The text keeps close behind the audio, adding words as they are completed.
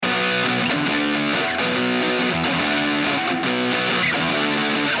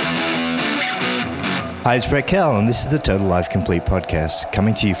Hi, it's Brett Kell, and this is the Total Life Complete podcast,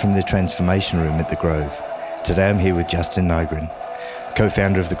 coming to you from the Transformation Room at The Grove. Today I'm here with Justin Nygren,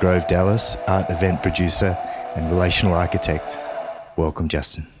 co-founder of The Grove Dallas, art event producer, and relational architect. Welcome,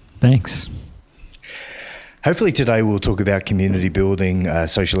 Justin. Thanks. Hopefully today we'll talk about community building,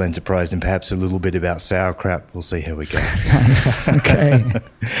 social enterprise, and perhaps a little bit about sauerkraut. We'll see how we go. Nice. Okay. All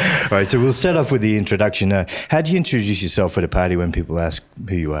right, so we'll start off with the introduction. How do you introduce yourself at a party when people ask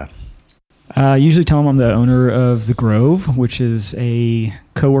who you are? Usually tell them I'm the owner of The Grove, which is a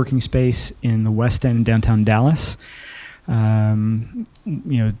co-working space in the West End in downtown Dallas.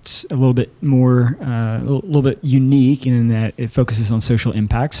 It's a little bit more, a little bit unique in that it focuses on social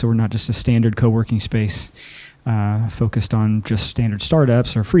impact. So we're not just a standard co-working space focused on just standard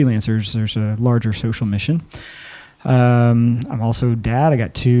startups or freelancers. There's a larger social mission. I'm also dad. I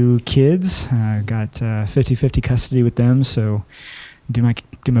got 2 kids. I got 50-50 custody with them. So do my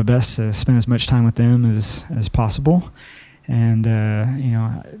best to spend as much time with them as possible. And,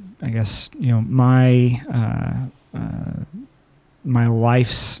 I guess, my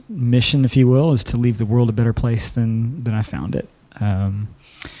life's mission, if you will, is to leave the world a better place than I found it. I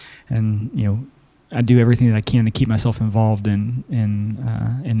do everything that I can to keep myself involved in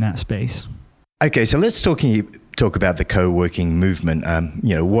that space. Okay, so let's talk about the co-working movement.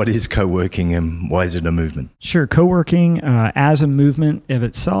 What is co-working and why is it a movement? Sure. Co-working as a movement of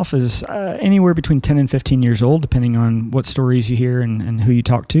itself is anywhere between 10 and 15 years old, depending on what stories you hear and who you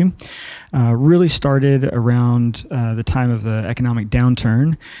talk to. Really started around the time of the economic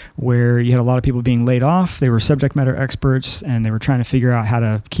downturn, where you had a lot of people being laid off. They were subject matter experts, and they were trying to figure out how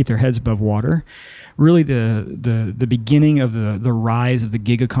to keep their heads above water. Really the beginning of the rise of the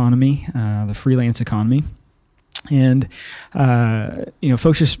gig economy, the freelance economy. And,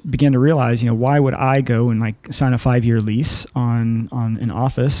 folks just began to realize, why would I go and sign a 5-year lease on an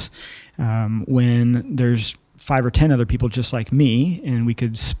office when there's 5 or 10 other people just like me, and we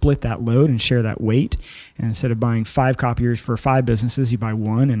could split that load and share that weight. And instead of buying 5 copiers for 5 businesses, you buy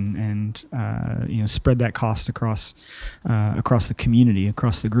 1 and spread that cost across the community,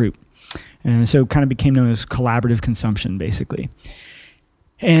 across the group. And so it kind of became known as collaborative consumption, basically.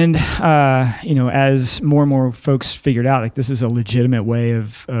 And, as more and more folks figured out, this is a legitimate way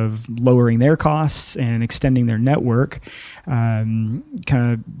of lowering their costs and extending their network,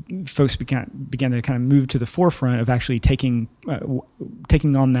 folks began to kind of move to the forefront of actually taking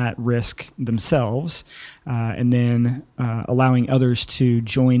on that risk themselves, and then allowing others to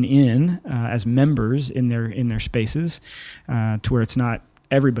join in as members in their spaces, to where it's not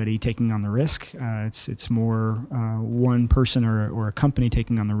everybody taking on the risk. It's more one person or a company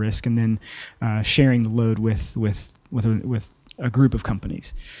taking on the risk, and then sharing the load with a group of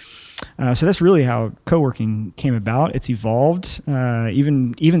companies. So that's really how co-working came about. It's evolved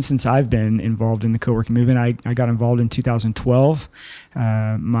even since I've been involved in the co-working movement. I got involved in 2012.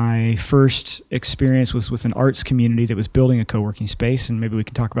 My first experience was with an arts community that was building a co-working space, and maybe we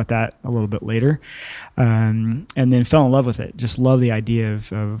can talk about that a little bit later. And then fell in love with it. Just love the idea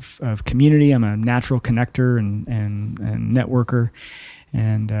of community. I'm a natural connector and networker,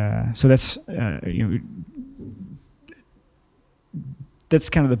 and so that's that's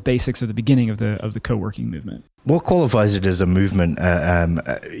kind of the basics of the beginning of the co-working movement. What qualifies it as a movement?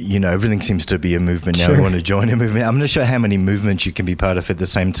 Everything seems to be a movement now. Sure. We want to join a movement. I'm not sure how many movements you can be part of at the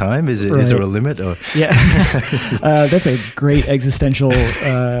same time. Is there a limit? Or? Yeah, that's a great existential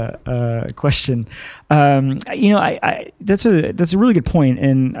question. That's a really good point.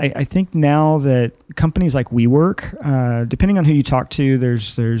 And I think now that companies like WeWork, depending on who you talk to,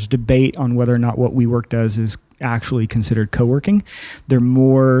 there's debate on whether or not what WeWork does is actually considered co-working. They're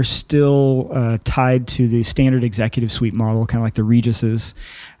more still tied to the standard executive suite model, kind of like the Regis's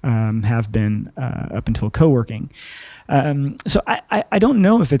have been up until co-working. So I don't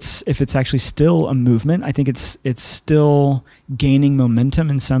know if it's actually still a movement. I think it's still gaining momentum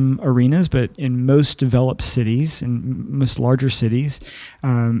in some arenas, but in most developed cities, in most larger cities,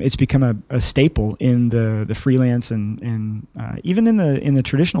 it's become a staple in the freelance and even in the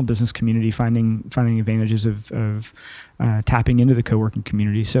traditional business community, finding advantages of tapping into the co-working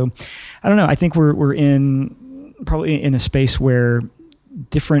community. So I don't know. I think we're probably in a space where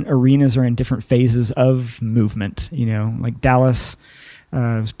different arenas are in different phases of movement. Like Dallas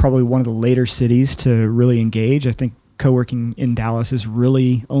was probably one of the later cities to really engage. I think co-working in Dallas has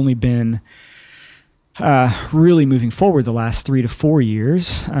really only been really moving forward the last 3 to 4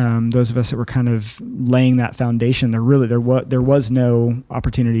 years. Those of us that were kind of laying that foundation, there was no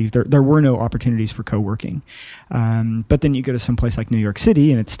opportunity. There were no opportunities for co-working. But then you go to some place like New York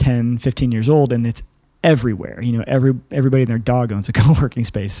City, and it's 10, 15 years old, and it's everywhere. Everybody and their dog owns a co-working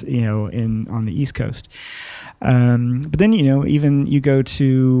space, on the East Coast. But then, even you go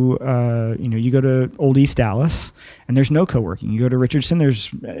to Old East Dallas, and there's no co-working. You go to Richardson,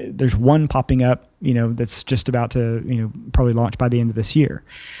 there's one popping up, that's just about to, probably launch by the end of this year.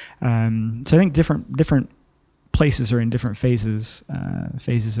 So I think different places are in different phases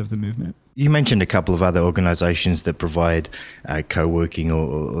of the movement. You mentioned a couple of other organizations that provide co-working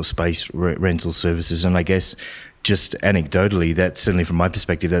or space rental services, and I guess just anecdotally, that's certainly from my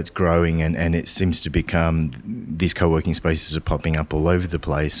perspective, that's growing, and it seems to become, these co-working spaces are popping up all over the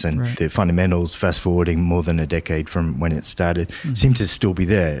place, and right. The fundamentals, fast forwarding more than a decade from when it started, seem to still be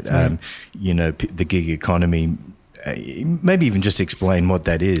there. Right. The gig economy, maybe even just explain what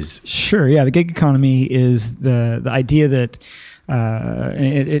that is. Sure. Yeah. The gig economy is the idea that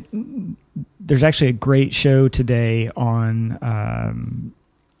there's actually a great show today on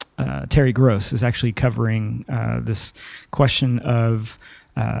Terry Gross is actually covering this question of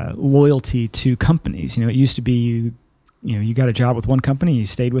loyalty to companies. It used to be you got a job with one company, you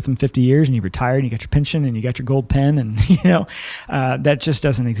stayed with them 50 years, and you retired, and you got your pension, and you got your gold pen, and that just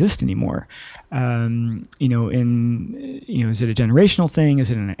doesn't exist anymore. Is it a generational thing?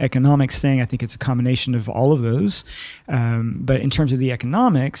 Is it an economics thing? I think it's a combination of all of those. But in terms of the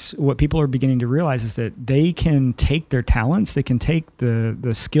economics, what people are beginning to realize is that they can take their talents, they can take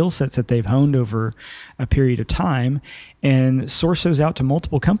the skill sets that they've honed over a period of time, and source those out to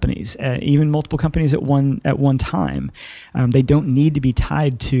multiple companies, even multiple companies at one time. They don't need to be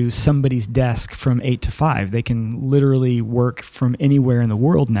tied to somebody's desk from 8 to 5. They can literally work from anywhere in the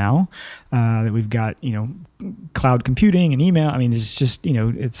world now. That we've got, cloud computing and email. I mean, it's just, the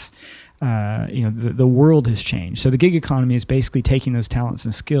world has changed. So the gig economy is basically taking those talents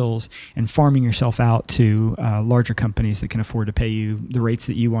and skills and farming yourself out to larger companies that can afford to pay you the rates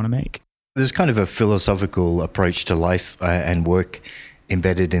that you want to make. There's kind of a philosophical approach to life and work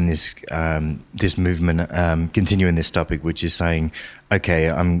embedded in this this movement, continuing this topic, which is saying, okay,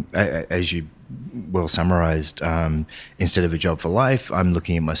 as you well summarized, instead of a job for life, I'm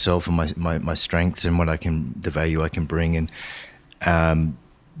looking at myself and my strengths and the value I can bring. And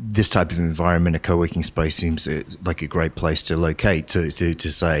this type of environment, a co-working space, seems like a great place to locate,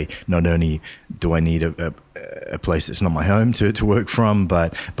 to say, not only do I need a place that's not my home to work from,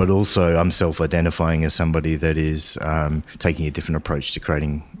 but also I'm self-identifying as somebody that is taking a different approach to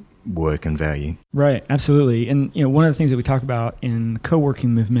creating work and value. Right, absolutely. And one of the things that we talk about in the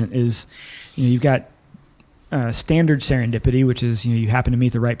co-working movement is, you've got standard serendipity, which is you happen to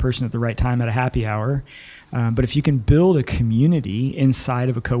meet the right person at the right time at a happy hour. But if you can build a community inside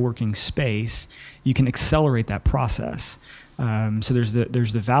of a co-working space, you can accelerate that process. So there's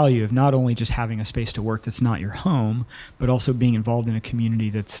the value of not only just having a space to work that's not your home, but also being involved in a community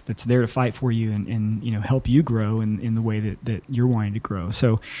that's there to fight for you and help you grow in the way that you're wanting to grow.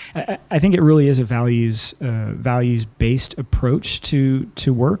 So I think it really is a values-based approach to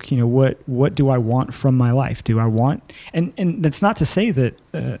work. What do I want from my life? Do I want, and that's not to say that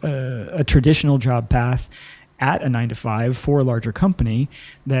a traditional job path at a 9-to-5 for a larger company,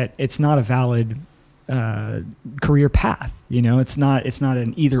 that it's not a valid career path. It's not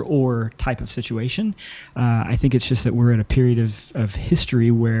an either or type of situation. I think it's just that we're in a period of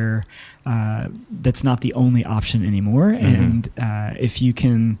history where that's not the only option anymore. Mm-hmm. And if you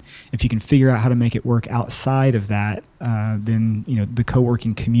can figure out how to make it work outside of that, then the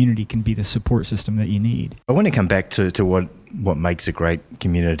co-working community can be the support system that you need. I want to come back to what makes a great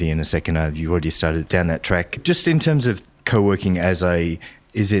community in a second. You've already started down that track. Just in terms of co-working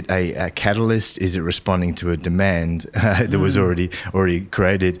is it a catalyst? Is it responding to a demand that was already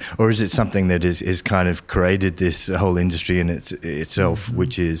created, or is it something that is kind of created this whole industry in itself, mm-hmm.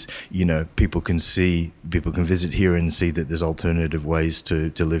 which is people can visit here and see that there's alternative ways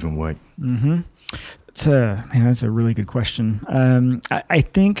to live and work. Mm-hmm. That's a really good question. I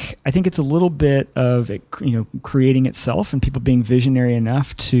think it's a little bit of it, creating itself and people being visionary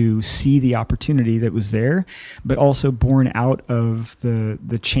enough to see the opportunity that was there, but also born out of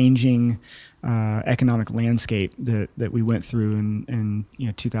the changing economic landscape that we went through in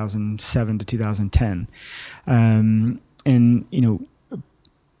 2007 to 2010,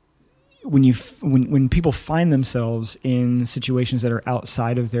 when people find themselves in situations that are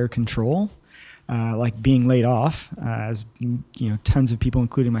outside of their control. Like being laid off, as tons of people,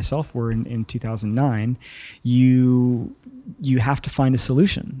 including myself, were in 2009. You have to find a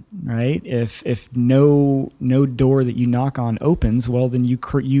solution, right? If no door that you knock on opens, well, then you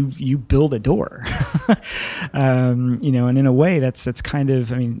build a door. And in a way, that's kind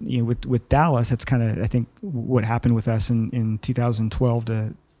of, with Dallas, that's kind of, I think, what happened with us in 2012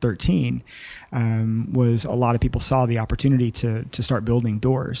 to 2013 was a lot of people saw the opportunity to start building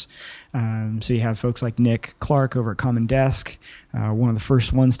doors. So you have folks like Nick Clark over at Common Desk, one of the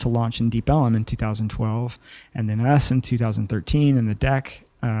first ones to launch in Deep Ellum in 2012, and then us in 2013, and the deck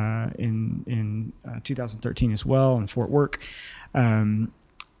in 2013 as well in Fort Worth.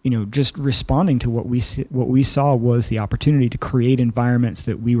 Just responding to what we saw was the opportunity to create environments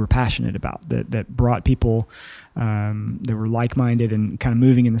that we were passionate about, that brought people that were like-minded and kind of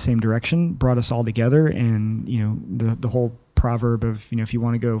moving in the same direction, brought us all together. And the whole proverb of if you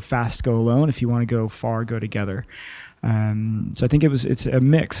want to go fast, go alone. If you want to go far, go together. So I think it's a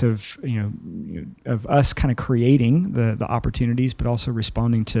mix of of us kind of creating the opportunities, but also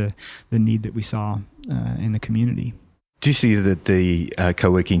responding to the need that we saw in the community. Do you see that the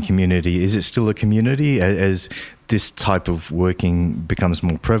co-working community, is it still a community as this type of working becomes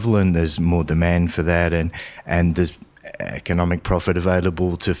more prevalent? There's more demand for that, and there's economic profit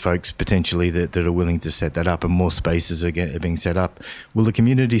available to folks potentially that are willing to set that up, and more spaces are being set up. Will the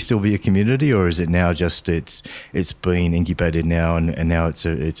community still be a community, or is it now just it's been incubated now and now it's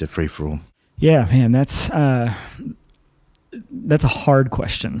a free-for-all? Yeah, man, that's a hard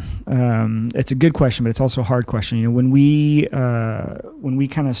question. It's a good question, but it's also a hard question. When we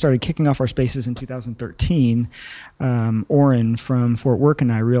kind of started kicking off our spaces in 2013, Oren from Fort Worth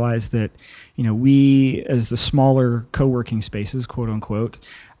and I realized that, we as the smaller co-working spaces, quote unquote,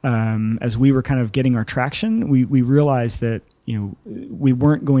 as we were kind of getting our traction, we realized that, we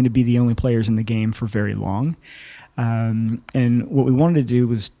weren't going to be the only players in the game for very long. And what we wanted to do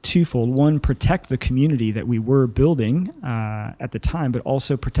was twofold. One, protect the community that we were building at the time, but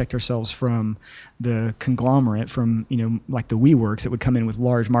also protect ourselves from the conglomerate, from like the WeWorks that would come in with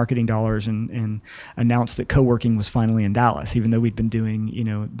large marketing dollars and announce that co-working was finally in Dallas, even though we'd been doing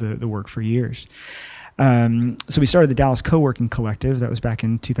the work for years. So we started the Dallas Co-working Collective. That was back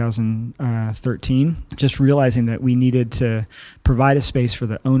in 2013, just realizing that we needed to provide a space for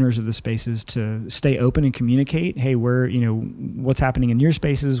the owners of the spaces to stay open and communicate. Hey, what's happening in your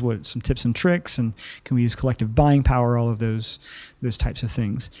spaces? What some tips and tricks, and can we use collective buying power? All of those types of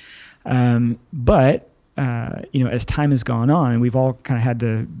things. But as time has gone on, and we've all kind of had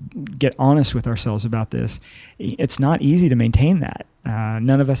to get honest with ourselves about this, it's not easy to maintain that.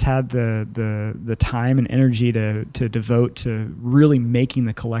 None of us had the time and energy to devote to really making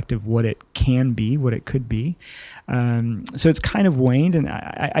the collective what it can be, what it could be. So it's kind of waned, and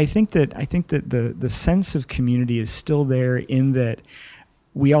I think that the sense of community is still there, in that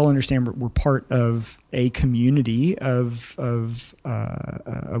we all understand we're part of a community of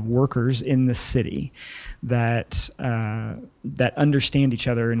workers in the city that understand each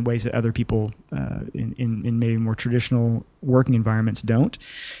other in ways that other people in maybe more traditional working environments don't.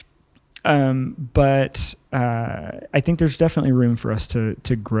 But I think there's definitely room for us to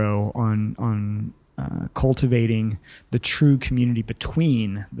grow on cultivating the true community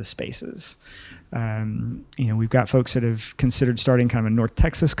between the spaces. We've got folks that have considered starting kind of a North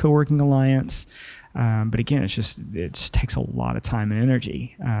Texas co-working alliance. But again, it just takes a lot of time and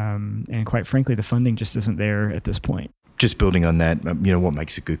energy. And quite frankly, the funding just isn't there at this point. Just building on that, what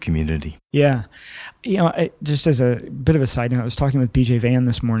makes a good community? Yeah. Just as a bit of a side note, I was talking with BJ Van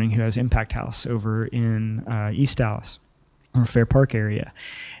this morning, who has Impact House over in East Dallas, or Fair Park area.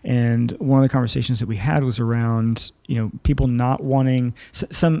 And one of the conversations that we had was around, people not wanting,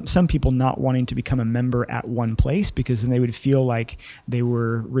 some people not wanting to become a member at one place, because then they would feel like they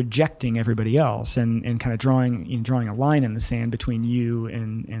were rejecting everybody else and kind of drawing a line in the sand between you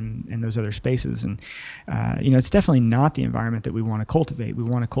and those other spaces. And, it's definitely not the environment that we want to cultivate. We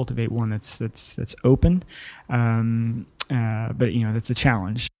want to cultivate one that's open. But that's a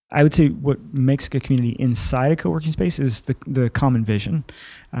challenge. I would say what makes a good community inside a co-working space is the common vision,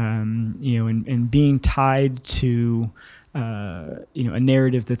 and being tied to a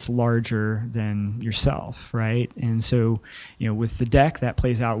narrative that's larger than yourself, right? And so, with the deck, that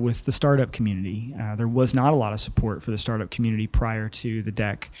plays out with the startup community. There was not a lot of support for the startup community prior to the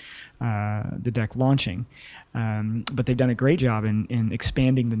deck launching. But they've done a great job in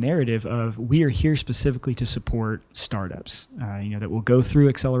expanding the narrative of, we are here specifically to support startups, that will go through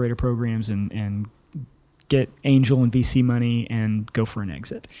accelerator programs and get angel and VC money and go for an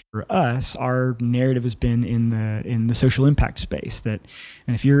exit. For us, our narrative has been in the social impact space, and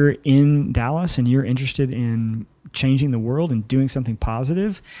if you're in Dallas and you're interested in changing the world and doing something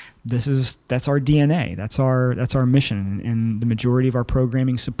positive, that's our DNA. That's our mission, and the majority of our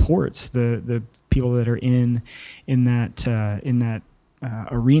programming supports the people that are in that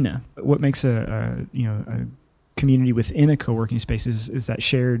arena. What makes a community within a co-working space is that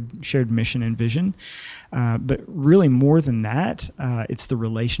shared mission and vision. But really more than that, it's the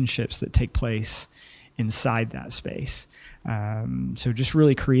relationships that take place inside that space. So just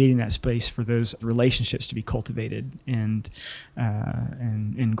really creating that space for those relationships to be cultivated and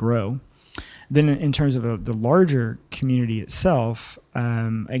grow. Then in terms of the larger community itself,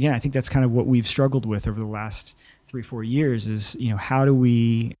 again, I think that's kind of what we've struggled with over the last 3-4 years is,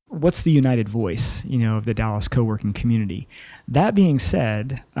 what's the united voice, of the Dallas co-working community? That being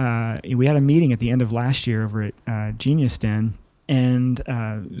said, we had a meeting at the end of last year over at Genius Den, and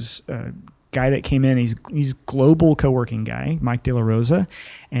it was a guy that came in, he's global co-working guy, Mike De La Rosa,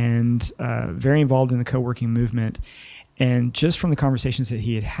 and very involved in the co-working movement. And just from the conversations that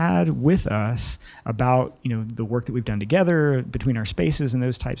he had with us about, the work that we've done together between our spaces and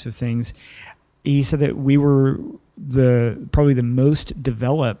those types of things, he said that we were probably the most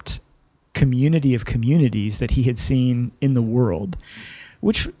developed community of communities that he had seen in the world.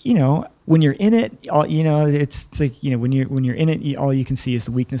 Which, when you're in it, it's like, when you're in it, all you can see is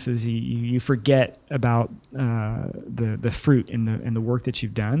the weaknesses. You forget about the fruit and the work that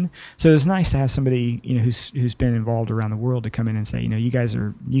you've done. So it's nice to have somebody, who's been involved around the world to come in and say, you guys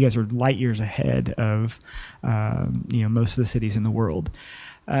are light years ahead of, most of the cities in the world.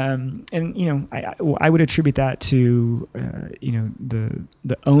 I would attribute that to,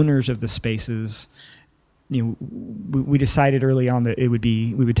 the owners of the spaces. We decided early on that we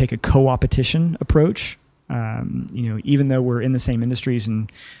would take a co-opetition approach. Even though we're in the same industries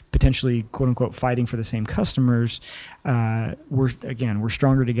and potentially quote unquote fighting for the same customers, we're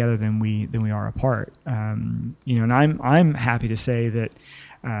stronger together than we are apart. And I'm happy to say that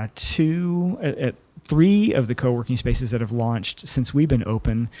 3 of the co-working spaces that have launched since we've been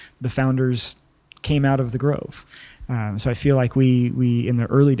open, the founders came out of the Grove. So I feel like we in the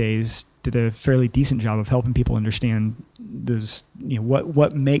early days did a fairly decent job of helping people understand those,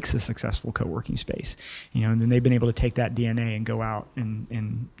 what makes a successful co-working space, and then they've been able to take that DNA and go out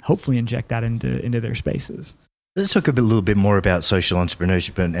and hopefully inject that into their spaces. Let's talk a little bit more about social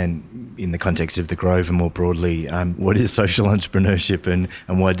entrepreneurship and in the context of the Grove and more broadly, what is social entrepreneurship and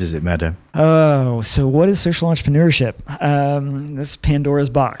why does it matter? Oh, so what is social entrepreneurship? That's Pandora's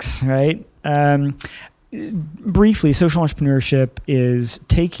box, right? Briefly, social entrepreneurship is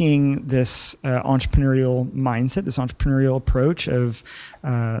taking this entrepreneurial mindset, this entrepreneurial approach of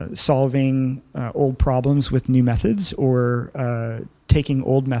solving old problems with new methods or taking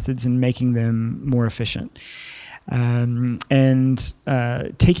old methods and making them more efficient. And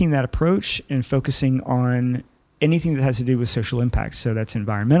taking that approach and focusing on anything that has to do with social impact. So that's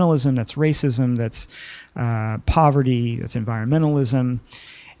environmentalism, that's racism, that's poverty, that's environmentalism.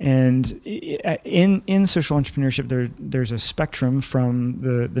 And in social entrepreneurship, there's a spectrum from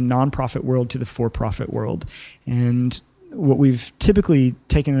the nonprofit world to the for-profit world. And what we've typically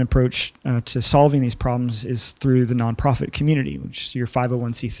taken an approach to solving these problems is through the nonprofit community, which is your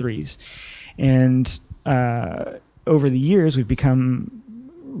 501c3s. And over the years, we've come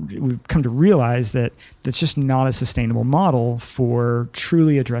to realize that that's just not a sustainable model for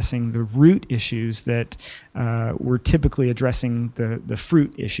truly addressing the root issues that we're typically addressing the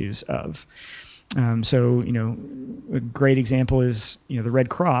fruit issues of. So, a great example is, the Red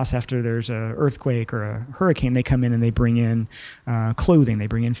Cross, after there's an earthquake or a hurricane, they come in and they bring in clothing, they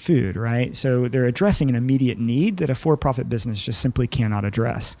bring in food, right? So they're addressing an immediate need that a for-profit business just simply cannot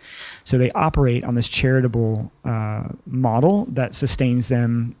address. So they operate on this charitable model that sustains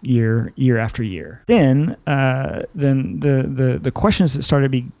them year after year. Then the questions that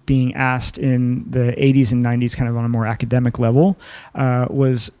started being asked in the 80s and 90s, kind of on a more academic level,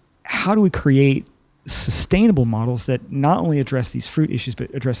 was, how do we create sustainable models that not only address these fruit issues,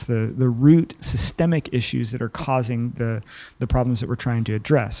 but address the root systemic issues that are causing the problems that we're trying to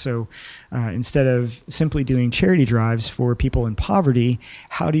address? So instead of simply doing charity drives for people in poverty,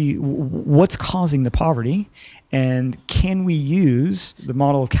 what's causing the poverty? And can we use the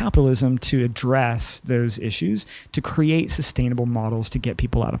model of capitalism to address those issues, to create sustainable models to get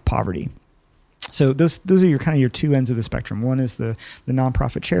people out of poverty? So those are your 2 ends of the spectrum. One is the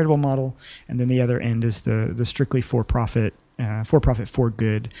nonprofit charitable model, and then the other end is the strictly for-profit for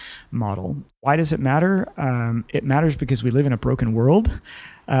good model. Why does it matter? It matters because we live in a broken world,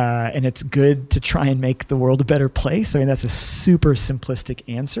 and it's good to try and make the world a better place. I mean, that's a super simplistic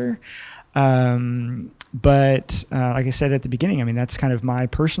answer. But like I said at the beginning, I mean, that's kind of my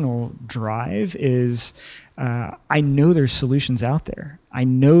personal drive is I know there's solutions out there. I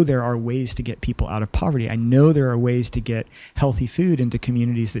know there are ways to get people out of poverty. I know there are ways to get healthy food into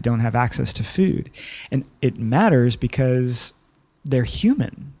communities that don't have access to food. And it matters because they're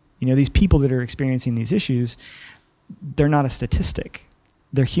human. these people that are experiencing these issues, they're not a statistic.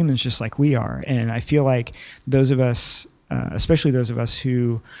 They're humans just like we are. And I feel like those of us, especially those of us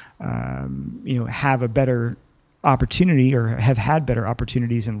who, have a better opportunity or have had better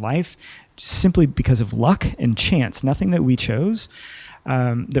opportunities in life simply because of luck and chance, nothing that we chose,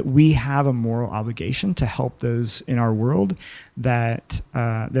 that we have a moral obligation to help those in our world that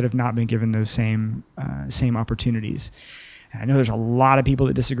have not been given those same opportunities. I know there's a lot of people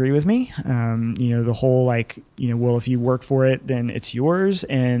that disagree with me. The whole well, if you work for it, then it's yours,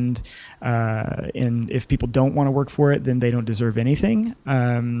 and if people don't want to work for it, then they don't deserve anything.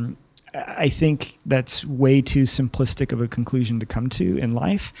 I think that's way too simplistic of a conclusion to come to in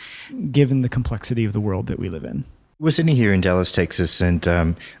life, given the complexity of the world that we live in. We're sitting here in Dallas, Texas, and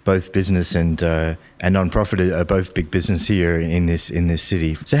both business and nonprofit are both big business here in this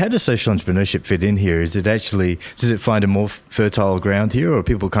city. So how does social entrepreneurship fit in here? Does it find a more fertile ground here, or are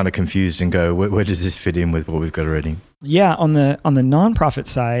people kind of confused and go, where does this fit in with what we've got already? Yeah, on the nonprofit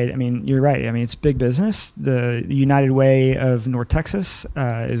side, I mean, you're right. I mean, it's big business. The United Way of North Texas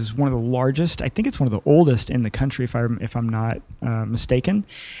is one of the largest. I think it's one of the oldest in the country, if I'm not mistaken.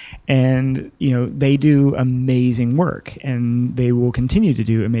 And they do amazing work, and they will continue to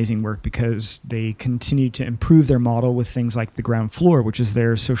do amazing work because they continue to improve their model with things like the Ground Floor, which is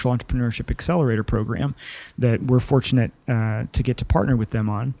their social entrepreneurship accelerator program that we're fortunate to get to partner with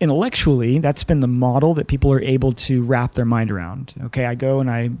them on. Intellectually, that's been the model that people are able to wrap their mind around. Okay, I go and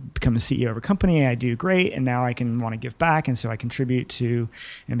I become a CEO of a company, I do great, and now I can want to give back, and so I contribute to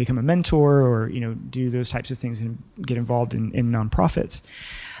and become a mentor, or do those types of things and get involved in nonprofits.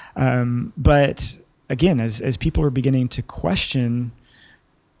 But again, as people are beginning to question,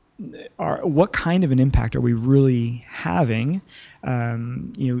 what kind of an impact are we really having?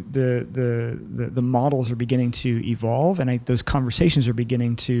 The models are beginning to evolve, and those conversations are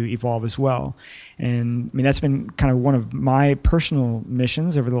beginning to evolve as well. And I mean, that's been kind of one of my personal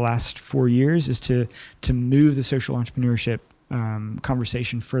missions over the last 4 years, is to move the social entrepreneurship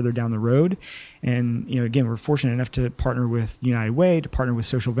conversation further down the road. And again, we're fortunate enough to partner with United Way, to partner with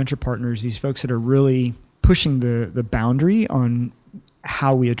Social Venture Partners, these folks that are really pushing the boundary on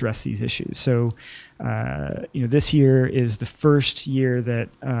how we address these issues. So, this year is the first year that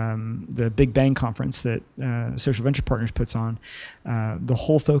the Big Bang conference that Social Venture Partners puts on, the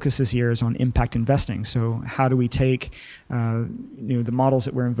whole focus this year is on impact investing. So how do we take the models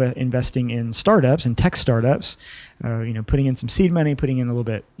that we're investing in startups and tech startups, putting in some seed money, putting in a little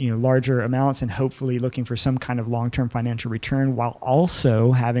bit larger amounts, and hopefully looking for some kind of long-term financial return while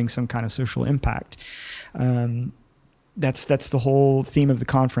also having some kind of social impact. That's the whole theme of the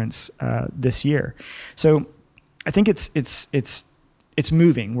conference this year. So I think it's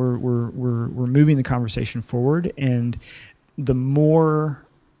moving. We're moving the conversation forward, and the more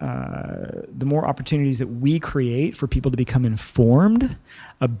opportunities that we create for people to become informed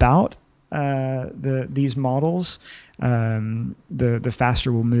about these models, the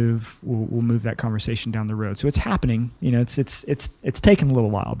faster we'll move that conversation down the road. So it's happening. It's taken a little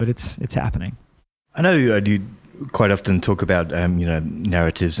while, but it's happening. I know you quite often talk about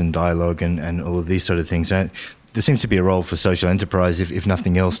narratives and dialogue and all of these sort of things. There seems to be a role for social enterprise, if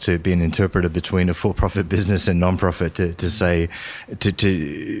nothing else, to be an interpreter between a for-profit business and non-profit, to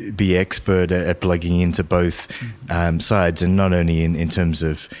be expert at plugging into both sides, and not only in terms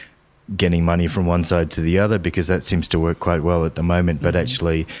of getting money from one side to the other, because that seems to work quite well at the moment, but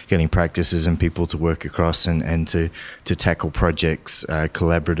actually getting practices and people to work across and to tackle projects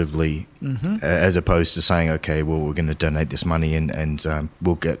collaboratively, as opposed to saying, okay, well, we're going to donate this money and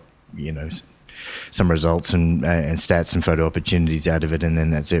we'll get some results and stats and photo opportunities out of it, and then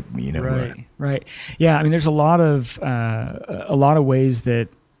that's it. Right. Yeah, I mean, there's a lot of ways that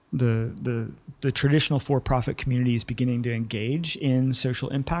the traditional for-profit community is beginning to engage in social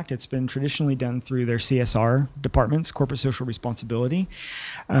impact. It's been traditionally done through their CSR departments, corporate social responsibility,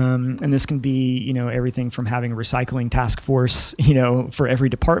 and this can be everything from having a recycling task force for every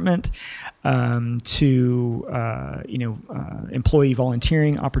department, to employee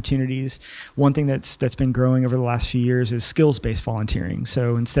volunteering opportunities. One thing that's been growing over the last few years is skills-based volunteering.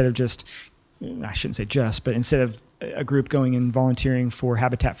 So instead of instead of a group going and volunteering for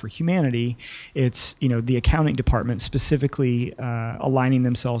Habitat for Humanity, it's the accounting department specifically aligning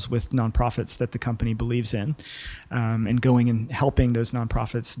themselves with nonprofits that the company believes in, and going and helping those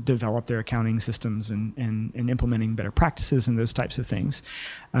nonprofits develop their accounting systems and implementing better practices and those types of things.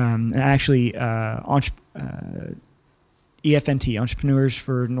 And actually, EFNT, Entrepreneurs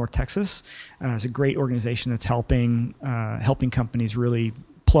for North Texas, is a great organization that's helping companies really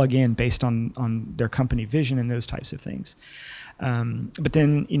plug in based on their company vision and those types of things. But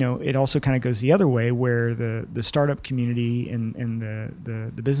then, it also kind of goes the other way, where the startup community and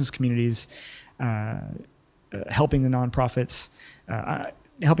the business communities, helping nonprofits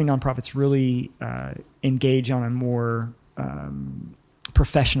really engage on a more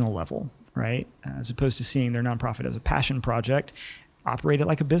professional level, right? As opposed to seeing their nonprofit as a passion project, operate it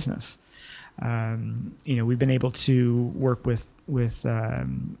like a business. We've been able to work with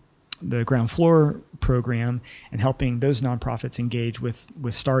the Ground Floor program and helping those nonprofits engage with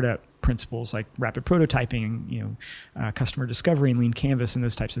startup principles like rapid prototyping, customer discovery and lean canvas and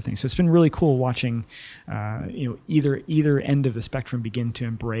those types of things. So it's been really cool watching, either end of the spectrum begin to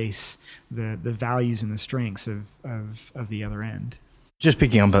embrace the values and the strengths of the other end. Just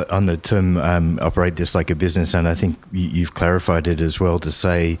picking up on the term operate this like a business, and I think you've clarified it as well to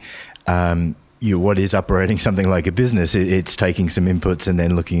say, what is operating something like a business? It's taking some inputs and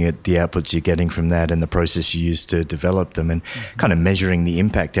then looking at the outputs you're getting from that and the process you use to develop them, and kind of measuring the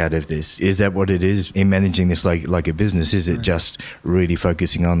impact out of this. Is that what it is in managing this like a business? Is it just really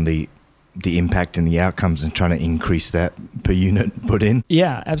focusing on the impact and the outcomes and trying to increase that per unit put in?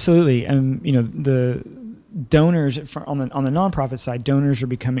 Yeah, absolutely. The donors on the nonprofit side, donors are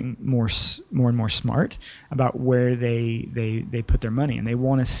becoming more and more smart about where they put their money, and they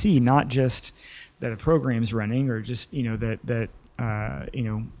want to see not just that a program's running or just that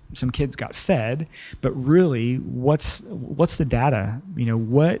some kids got fed, but really what's the data?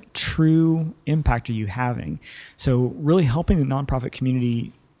 What true impact are you having? So really helping the nonprofit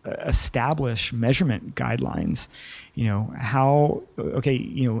community establish measurement guidelines. If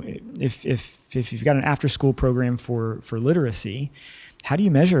you've got an after-school program for literacy, how do you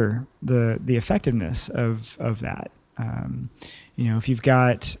measure the effectiveness of that? If you've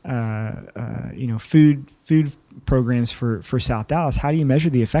got food programs for South Dallas, how do you measure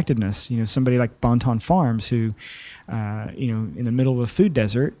the effectiveness? Somebody like Bonton Farms, who in the middle of a food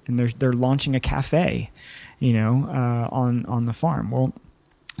desert, and they're launching a cafe, on the farm. Well,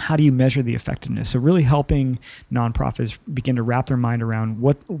 how do you measure the effectiveness? So really helping nonprofits begin to wrap their mind around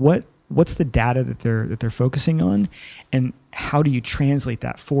what's the data that they're focusing on, and how do you translate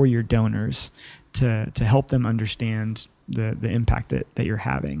that for your donors to help them understand the impact that you're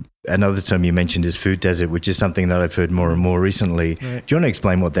having. Another term you mentioned is food desert, which is something that I've heard more and more recently. Right. Do you want to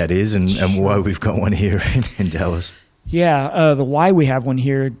explain what that is and why we've got one here in Dallas? Yeah, the why we have one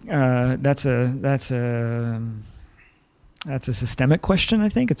here, that's a systemic question, I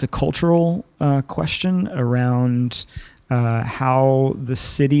think. It's a cultural question around how the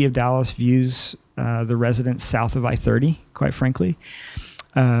city of Dallas views the residents south of I-30, quite frankly.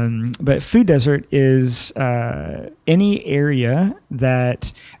 But food desert is any area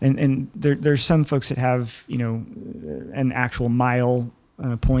that, and there's some folks that have, an actual mile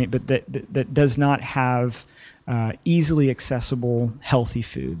point, but that does not have easily accessible healthy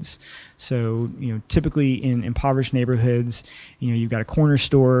foods. So, typically in impoverished neighborhoods, you've got a corner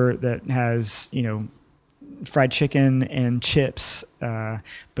store that has, fried chicken and chips,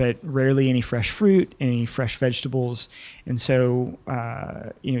 but rarely any fresh fruit, any fresh vegetables. And so,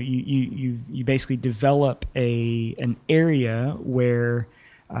 you basically develop an area where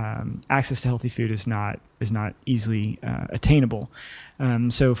access to healthy food is not easily attainable.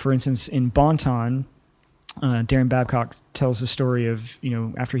 So, for instance, in Bonton, Darren Babcock tells the story of,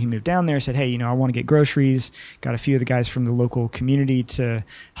 after he moved down there, said, hey, I want to get groceries. Got a few of the guys from the local community to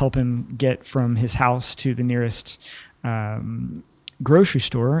help him get from his house to the nearest grocery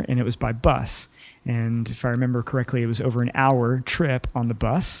store, and it was by bus. And if I remember correctly, it was over an hour trip on the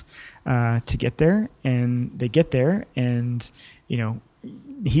bus to get there. And they get there, and,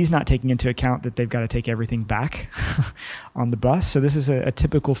 he's not taking into account that they've got to take everything back on the bus. So this is a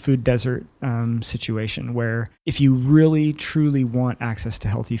typical food desert situation where if you really, truly want access to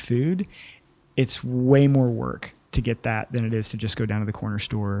healthy food, it's way more work to get that than it is to just go down to the corner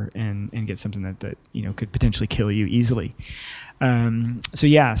store and get something that could potentially kill you easily.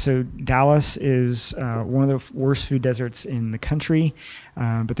 So Dallas is one of the worst food deserts in the country,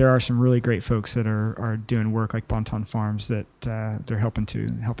 but there are some really great folks that are doing work like Bonton Farms that they're helping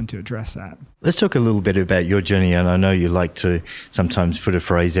to address that. Let's talk a little bit about your journey, and I know you like to sometimes put a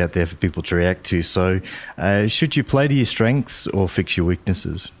phrase out there for people to react to. So, should you play to your strengths or fix your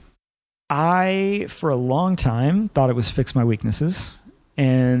weaknesses? I, for a long time, thought it was fix my weaknesses.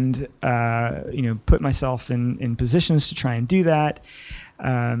 And, put myself in positions to try and do that.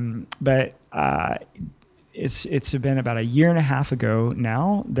 But it's been about a year and a half ago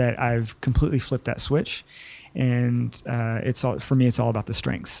now that I've completely flipped that switch. And it's all, for me, it's all about the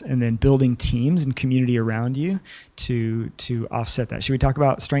strengths, and then building teams and community around you to offset that. Should we talk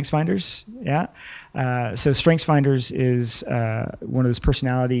about StrengthsFinders? Yeah. So StrengthsFinders is one of those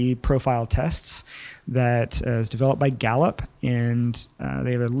personality profile tests that is developed by Gallup, and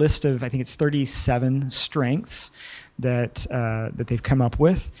they have a list of, I think it's 37 strengths that they've come up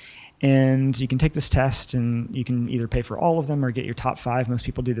with. And you can take this test, and you can either pay for all of them or get your top 5. Most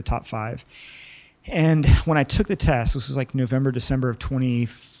people do the top 5. And when I took the test, this was like November, December of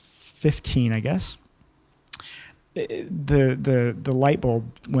 2015, I guess, the light bulb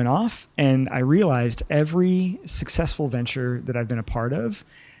went off, and I realized every successful venture that I've been a part of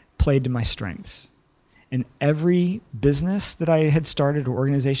played to my strengths. And every business that I had started or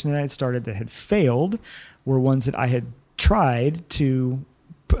organization that I had started that had failed were ones that I had tried to,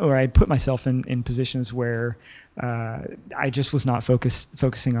 or I put myself in positions where I just was not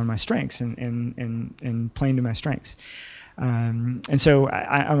focusing on my strengths and playing to my strengths. And so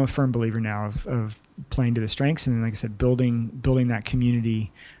I'm a firm believer now of playing to the strengths, and then, like I said, building that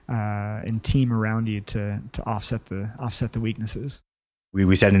community and team around you to offset the weaknesses.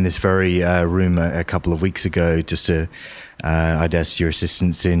 We sat in this very room a couple of weeks ago just to, I'd asked your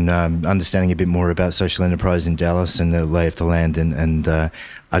assistance in understanding a bit more about social enterprise in Dallas and the lay of the land, and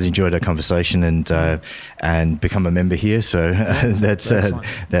I'd enjoyed our conversation and become a member here. So that's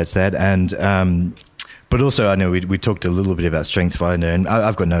that. And but also, I know we talked a little bit about StrengthsFinder, and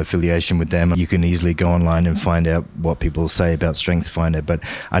I've got no affiliation with them. You can easily go online and find out what people say about StrengthsFinder. But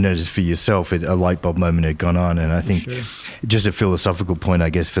I noticed for yourself, a light bulb moment had gone on, and I think just a philosophical point, I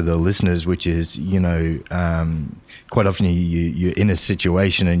guess, for the listeners, which is, quite often you're in a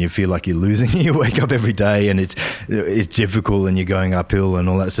situation and you feel like you're losing. You wake up every day and it's difficult, and you're going uphill and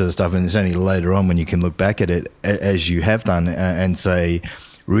all that sort of stuff. And it's only later on when you can look back at it, as you have done, and say,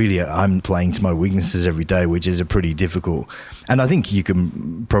 really, I'm playing to my weaknesses every day, which is a pretty difficult. And I think you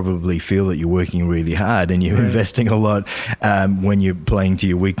can probably feel that you're working really hard and you're investing a lot when you're playing to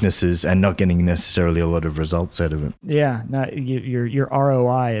your weaknesses and not getting necessarily a lot of results out of it. Yeah, your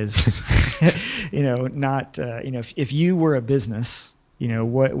ROI is, not if you were a business.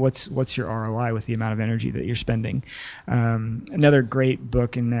 What's your ROI with the amount of energy that you're spending? Another great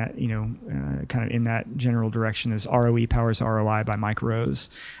book in that, kind of in that general direction is ROE Powers ROI by Mike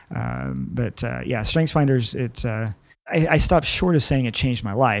Rose. StrengthsFinders, I stopped short of saying it changed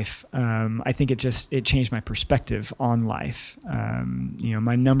my life. I think it changed my perspective on life.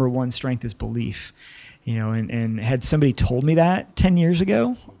 My number one strength is belief. And had somebody told me that 10 years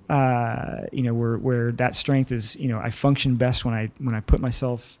ago, where that strength is, I function best when I put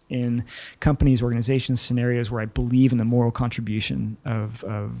myself in companies, organizations, scenarios where I believe in the moral contribution of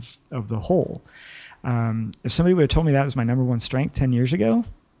the whole. If somebody would have told me that was my number one strength 10 years ago,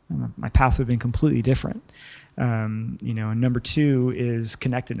 my path would have been completely different. And number 2 is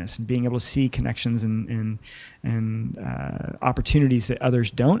connectedness and being able to see connections and opportunities that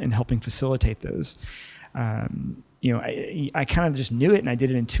others don't, and helping facilitate those. I kind of just knew it and I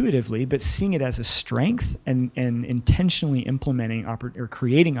did it intuitively, but seeing it as a strength and intentionally implementing or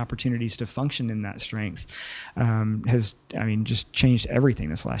creating opportunities to function in that strength has just changed everything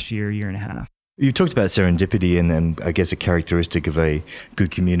this last year and a half. You've talked about serendipity, and then I guess a characteristic of a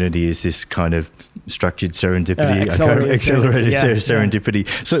good community is this kind of structured serendipity, accelerated serendipity.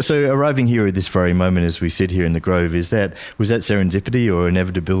 Yeah. So arriving here at this very moment as we sit here in the Grove, was that serendipity or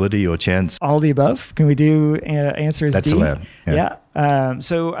inevitability or chance? All the above. Can we do answers? That's D? allowed. Yeah.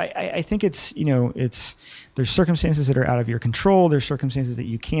 So I think it's there's circumstances that are out of your control. There's circumstances that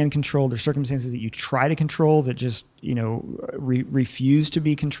you can control. There's circumstances that you try to control that just, refuse to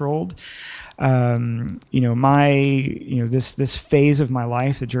be controlled. This phase of my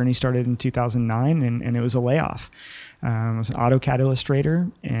life, the journey started in 2009 and it was a layoff. I was an AutoCAD illustrator,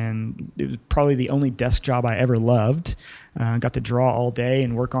 and it was probably the only desk job I ever loved. Got to draw all day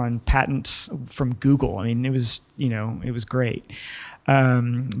and work on patents from Google. It was great.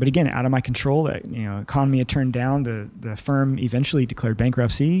 But again, out of my control, that, economy had turned down, the firm eventually declared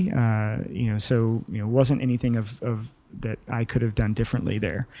bankruptcy. Wasn't anything of that I could have done differently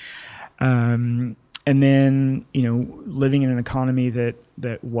there. And then, living in an economy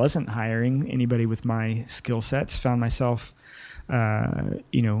that wasn't hiring anybody with my skill sets, found myself,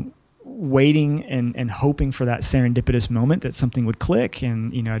 waiting and hoping for that serendipitous moment that something would click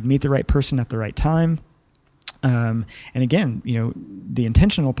and, I'd meet the right person at the right time. And again, the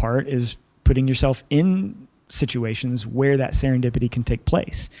intentional part is putting yourself in situations where that serendipity can take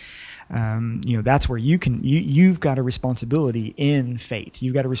place. That's where you've got a responsibility in fate.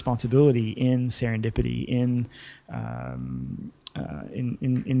 You've got a responsibility in serendipity, in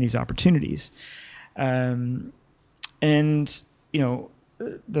these opportunities. And,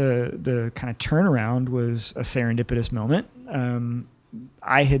 the kind of turnaround was a serendipitous moment.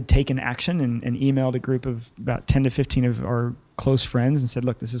 I had taken action and emailed a group of about 10 to 15 of our close friends and said,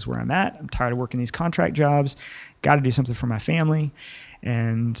 look, this is where I'm at. I'm tired of working these contract jobs. Got to do something for my family.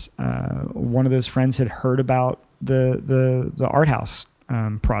 And one of those friends had heard about the Art House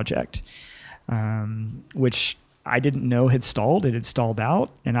project, which I didn't know had stalled. It had stalled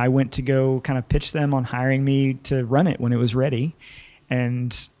out. And I went to go kind of pitch them on hiring me to run it when it was ready.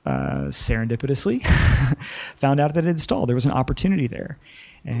 And serendipitously found out that it had stalled. There was an opportunity there.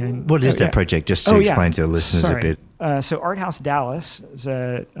 And what is that project? Just to explain to the listeners a bit. So Art House Dallas is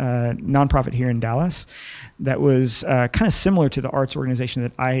a nonprofit here in Dallas that was kind of similar to the arts organization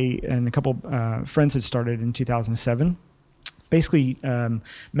that I and a couple friends had started in 2007. Basically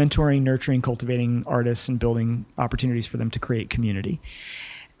mentoring, nurturing, cultivating artists and building opportunities for them to create community.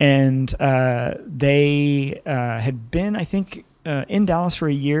 And they had been, I think, in Dallas for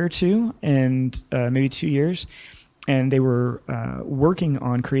a year or two, and maybe 2 years, and they were working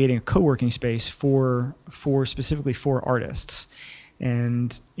on creating a co-working space for specifically for artists.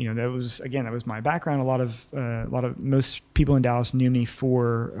 And that was my background. A lot of most people in Dallas knew me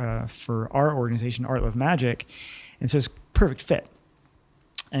for our organization, Art Love Magic, and so it's perfect fit.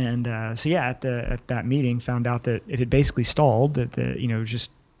 And at that meeting, found out that it had basically stalled. That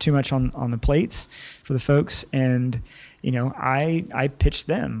just too much on the plates for the folks, and I pitched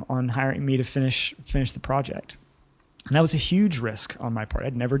them on hiring me to finish the project, and that was a huge risk on my part.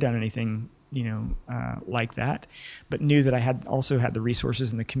 I'd never done anything like that, but knew that I had the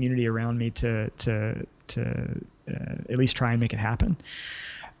resources and the community around me to at least try and make it happen.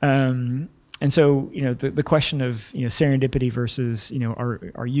 And so, the question of serendipity versus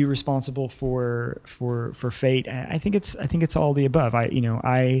are you responsible for fate? I think it's all the above.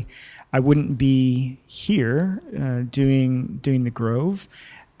 I wouldn't be here doing the Grove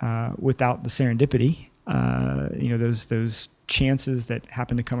without the serendipity. Those chances that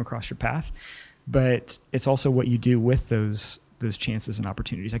happen to come across your path, but it's also what you do with those chances and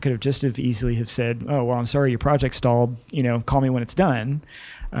opportunities. I could have just as easily have said, oh, well, I'm sorry, your project stalled, call me when it's done.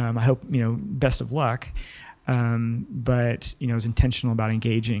 I hope, best of luck. But, I was intentional about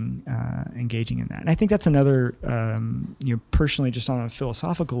engaging in that. And I think that's another, personally, just on a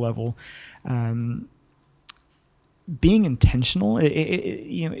philosophical level, being intentional,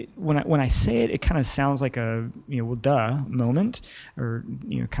 when I say it, it kind of sounds like a, duh moment or,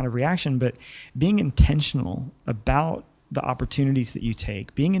 kind of reaction, but being intentional about the opportunities that you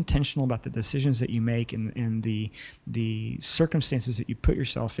take, being intentional about the decisions that you make and the circumstances that you put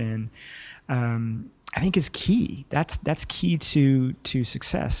yourself in, I think is key. That's key to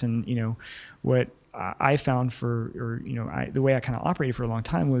success. And, what I found the way I kind of operated for a long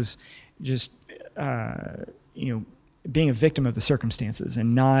time was just, being a victim of the circumstances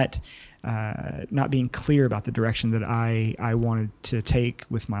and not being clear about the direction that I wanted to take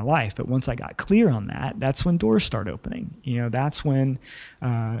with my life. But once I got clear on that, that's when doors start opening. That's when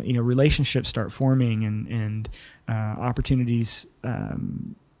relationships start forming and opportunities.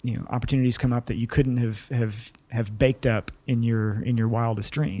 Opportunities come up that you couldn't have baked up in your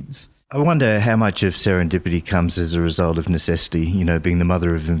wildest dreams. I wonder how much of serendipity comes as a result of necessity. Being the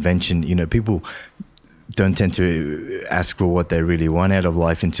mother of invention. People don't tend to ask for what they really want out of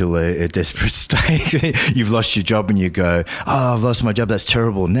life until a desperate state. You've lost your job and you go, oh, I've lost my job. That's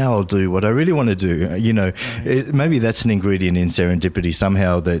terrible. Now I'll do what I really want to do. Maybe that's an ingredient in serendipity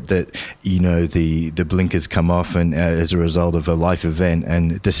somehow that the blinkers come off and as a result of a life event,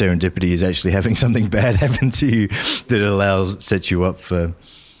 and the serendipity is actually having something bad happen to you that sets you up for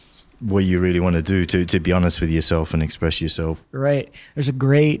what you really want to do, to be honest with yourself and express yourself. Right. There's a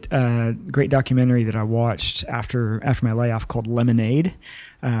great documentary that I watched after my layoff called Lemonade.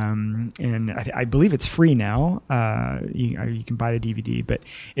 And I believe it's free now. You can buy the DVD, but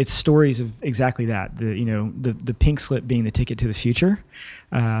it's stories of exactly that. The pink slip being the ticket to the future.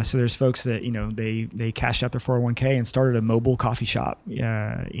 So there's folks that, they cashed out their 401k and started a mobile coffee shop.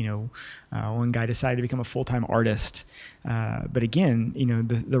 One guy decided to become a full-time artist. But again,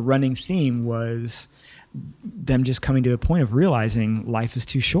 the running theme was them just coming to a point of realizing life is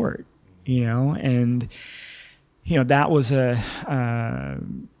too short, and that was a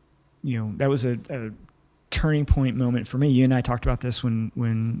turning point moment for me. You and I talked about this when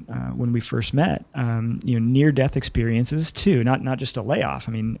we first met. Near-death experiences too, not just a layoff.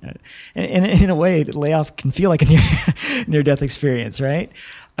 I mean, and in a way, layoff can feel like a near-death experience, right?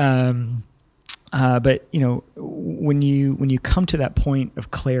 But when you come to that point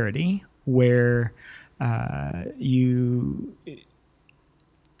of clarity where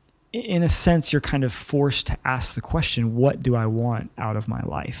in a sense, you're kind of forced to ask the question, what do I want out of my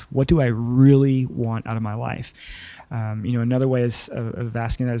life? What do I really want out of my life? Another way of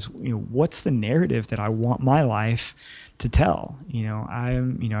asking that is, what's the narrative that I want my life to tell?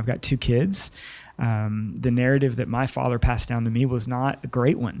 I've got 2 kids. The narrative that my father passed down to me was not a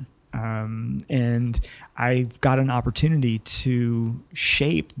great one. And I've got an opportunity to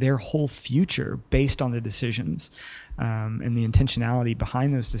shape their whole future based on the decisions and the intentionality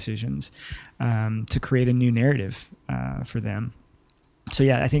behind those decisions to create a new narrative for them. So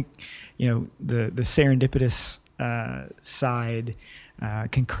yeah, I think the serendipitous side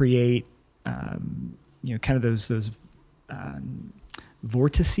can create kind of those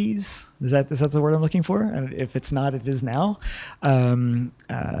vortices. Is that the word I'm looking for? And if it's not, it is now.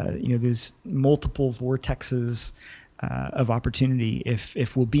 There's multiple vortexes of opportunity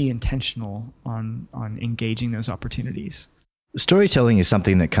if we'll be intentional on engaging those opportunities. Storytelling is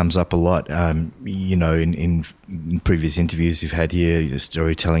something that comes up a lot. In previous interviews you've had here,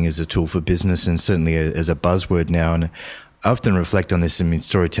 storytelling is a tool for business and certainly as a buzzword now. And I often reflect on this. I mean,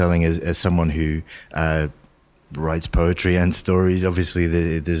 storytelling as someone who writes poetry and stories. Obviously,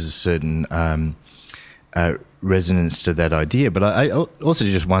 there's a certain resonance to that idea. But I also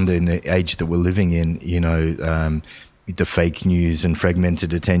just wonder, in the age that we're living in, the fake news and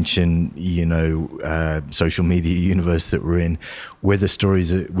fragmented attention, social media universe that we're in, where the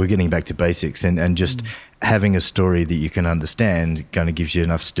stories we're getting back to basics and just having a story that you can understand kind of gives you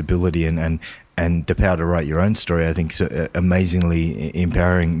enough stability and the power to write your own story. I think is amazingly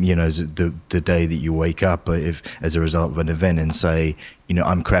empowering, the day that you wake up as a result of an event and say,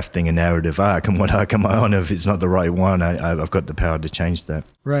 I'm crafting a narrative arc, and what arc am I on? If it's not the right one, I've got the power to change that.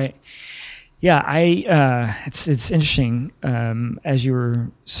 Right. Yeah, it's interesting. As you were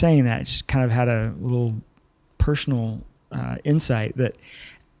saying that, I just kind of had a little personal insight that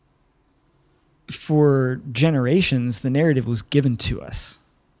for generations, the narrative was given to us,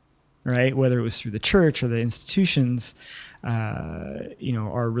 right? Whether it was through the church or the institutions,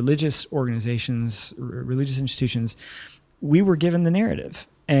 our religious organizations, religious institutions, we were given the narrative.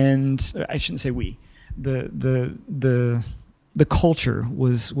 And I shouldn't say we. The culture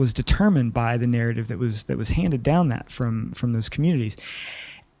was determined by the narrative that was handed down that from those communities.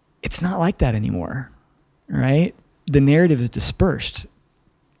 It's not like that anymore, right? The narrative is dispersed.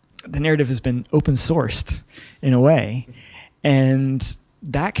 The narrative has been open sourced in a way, and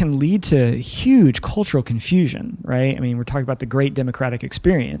that can lead to huge cultural confusion, right? I mean, we're talking about the great democratic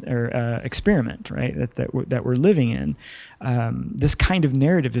experiment, right? That we're living in. This kind of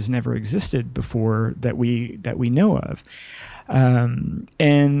narrative has never existed before that we know of.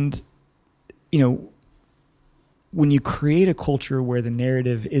 When you create a culture where the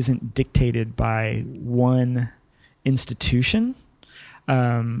narrative isn't dictated by one institution,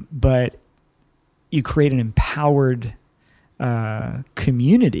 but you create an empowered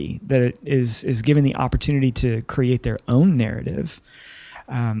community that is given the opportunity to create their own narrative,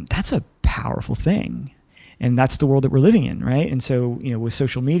 that's a powerful thing. And that's the world that we're living in, right? And so, with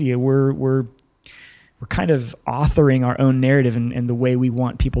social media, we're kind of authoring our own narrative and the way we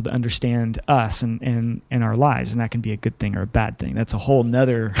want people to understand us and our lives. And that can be a good thing or a bad thing. That's a whole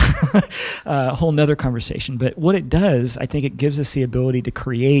nother conversation. But what it does, I think it gives us the ability to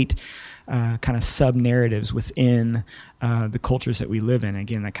create kind of sub-narratives within the cultures that we live in.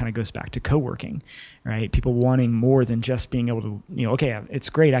 Again, that kind of goes back to co-working, right? People wanting more than just being able to, okay, it's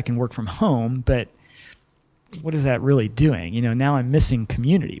great, I can work from home, but what is that really doing? Now I'm missing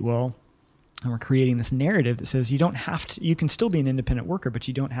community. Well, and we're creating this narrative that says you don't have to. You can still be an independent worker, but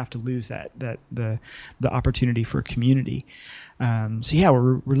you don't have to lose the opportunity for community. So yeah,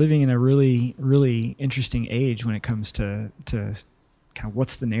 we're living in a really, really interesting age when it comes to kind of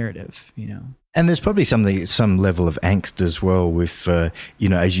what's the narrative, And there's probably some level of angst as well with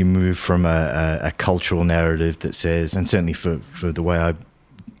as you move from a cultural narrative that says, and certainly for the way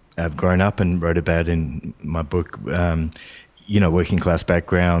I've grown up and wrote about in my book. Working class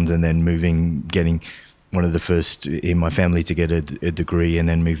background and then getting one of the first in my family to get a degree and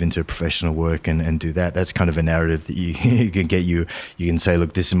then move into professional work and do that. That's kind of a narrative that you can get you can say,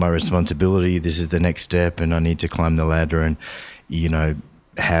 look, this is my responsibility. This is the next step and I need to climb the ladder and,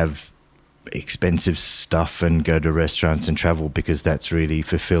 have expensive stuff and go to restaurants and travel because that's really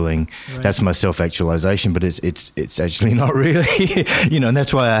fulfilling. Right. That's my self-actualization, but it's actually not really, and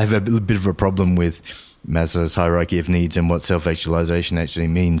that's why I have a bit of a problem with Maslow's hierarchy of needs and what self-actualization actually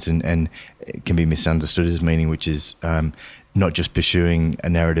means and it can be misunderstood as meaning, which is not just pursuing a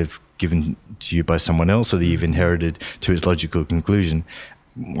narrative given to you by someone else or that you've inherited to its logical conclusion.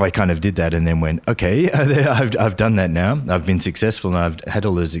 I kind of did that and then went, okay, I've done that now. I've been successful and I've had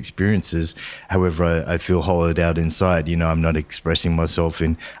all those experiences. However, I feel hollowed out inside. I'm not expressing myself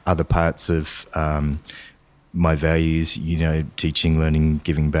in other parts of my values, teaching, learning,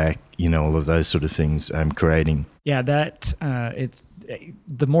 giving back, all of those sort of things I'm creating. Yeah, it's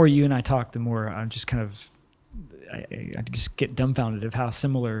the more you and I talk, the more I'm just kind of, I just get dumbfounded of how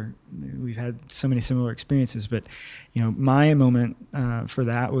similar we've had so many similar experiences. But, my moment for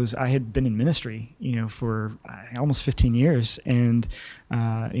that was I had been in ministry, for almost 15 years. And,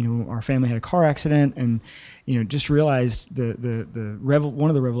 our family had a car accident and, just realized one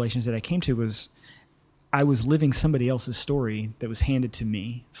of the revelations that I came to was I was living somebody else's story that was handed to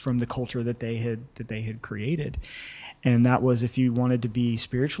me from the culture that they had created. And that was, if you wanted to be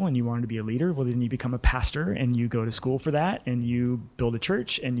spiritual and you wanted to be a leader, well, then you become a pastor and you go to school for that and you build a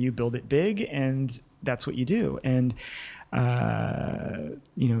church and you build it big and that's what you do. And, the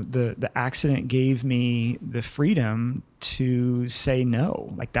accident gave me the freedom to say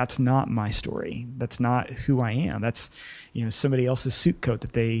no. Like, that's not my story. That's not who I am. That's, somebody else's suit coat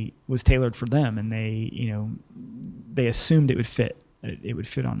that was tailored for them. And they assumed it would fit. It would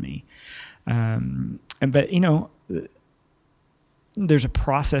fit on me. But there's a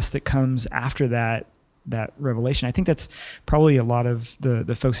process that comes after that revelation. I think that's probably a lot of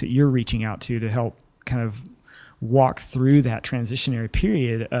the folks that you're reaching out to help kind of walk through that transitionary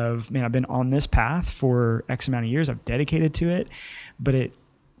period of, man, I've been on this path for X amount of years. I've dedicated to it, but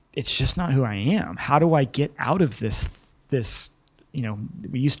it's just not who I am. How do I get out of this,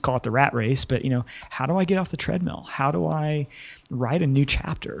 we used to call it the rat race, but how do I get off the treadmill? How do I write a new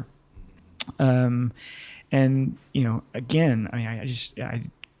chapter? And, again, I mean, I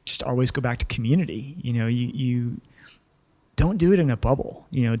just always go back to community. You don't do it in a bubble,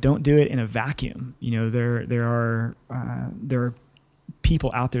 don't do it in a vacuum. There are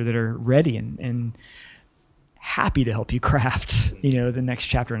people out there that are ready and happy to help you craft, the next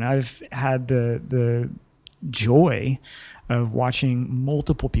chapter. And I've had the joy of watching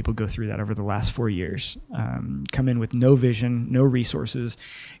multiple people go through that over the last 4 years, come in with no vision, no resources,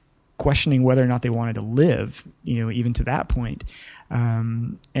 questioning whether or not they wanted to live, even to that point.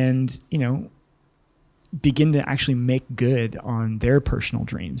 And begin to actually make good on their personal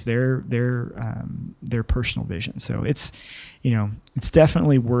dreams, their personal vision. So it's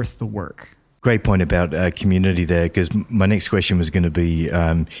definitely worth the work. Great point about community there, because my next question was going to be,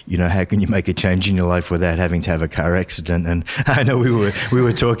 how can you make a change in your life without having to have a car accident? And I know we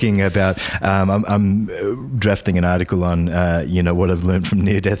were talking about, I'm drafting an article on, what I've learned from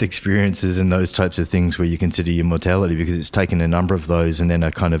near-death experiences and those types of things where you consider your mortality, because it's taken a number of those and then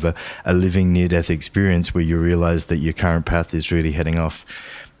a kind of a living near-death experience where you realize that your current path is really heading off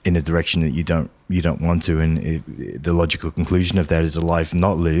in a direction that you don't want to, and the logical conclusion of that is a life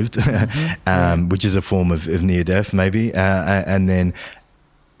not lived, which is a form of near death maybe, and then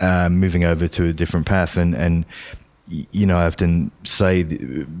moving over to a different path. And I often say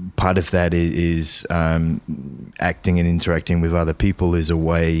part of that is acting and interacting with other people is a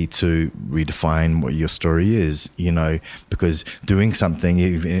way to redefine what your story is, because doing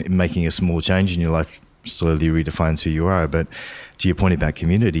something, making a small change in your life slowly redefines who you are. But to your point about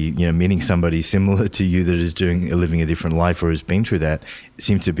community, meeting somebody similar to you that is living a different life or has been through that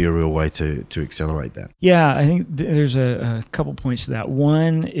seems to be a real way to accelerate that. Yeah, I think there's a couple points to that.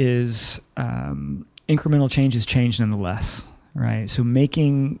 One is incremental change is change nonetheless, right? So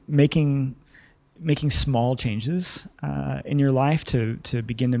making small changes in your life to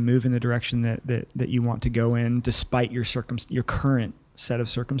begin to move in the direction that you want to go in, despite your current set of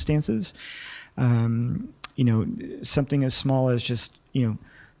circumstances. Something as small as just,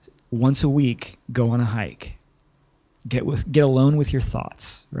 once a week, go on a hike, get alone with your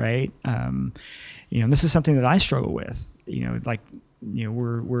thoughts. Right. And this is something that I struggle with,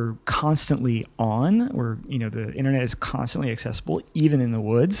 we're constantly on, the internet is constantly accessible, even in the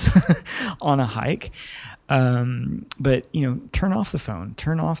woods on a hike. But turn off the phone,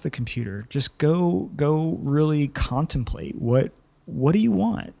 turn off the computer, just go really contemplate what do you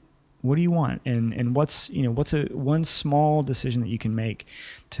want? What do you want? And what's one small decision that you can make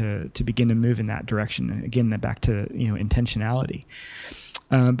to begin to move in that direction? Again, back to, intentionality.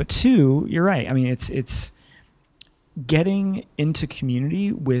 But two, you're right. I mean, it's getting into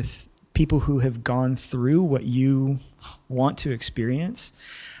community with people who have gone through what you want to experience.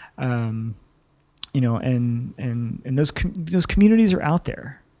 And those communities are out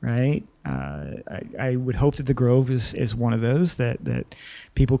there. Right. I would hope that the Grove is one of those that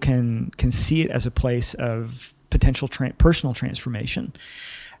people can see it as a place of potential personal transformation,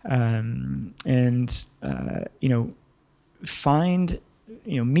 find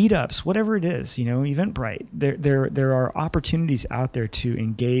meetups, whatever it is, Eventbrite. There are opportunities out there to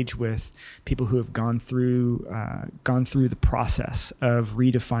engage with people who have gone through the process of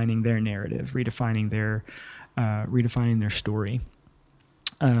redefining their narrative, redefining their story.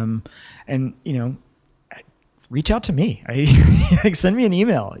 And reach out to me. Send me an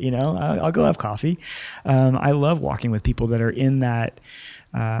email. I'll go have coffee. I love walking with people that are in that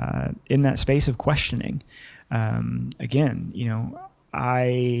space of questioning. Again,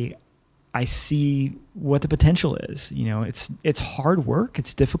 I see what the potential is. It's hard work.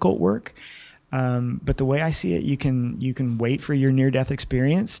 It's difficult work. But the way I see it, you can wait for your near-death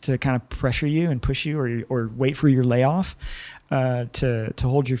experience to kind of pressure you and push you, or wait for your layoff to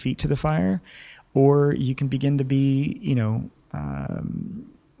hold your feet to the fire, or you can begin to be,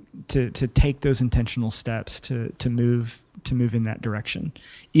 to take those intentional steps to move in that direction.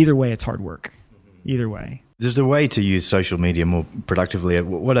 Either way, it's hard work. Either way. There's a way to use social media more productively.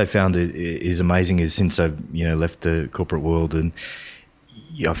 What I found is amazing is since I've left the corporate world and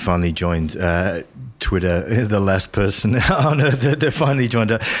I finally joined Twitter, the last person on earth that finally joined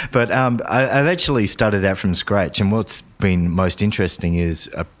it. But I've actually started out from scratch. And what's been most interesting is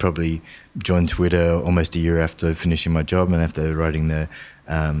I probably joined Twitter almost a year after finishing my job and after writing the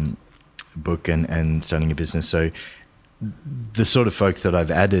book and starting a business. So the sort of folks that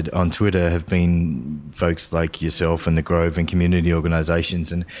I've added on Twitter have been folks like yourself and the Grove and community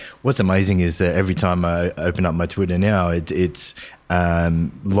organizations. And what's amazing is that every time I open up my Twitter now, it's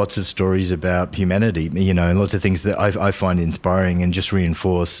lots of stories about humanity, and lots of things that I find inspiring and just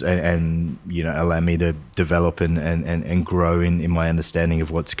reinforce and allow me to develop and grow in my understanding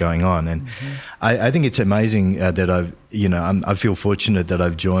of what's going on. And I think it's amazing that I feel fortunate that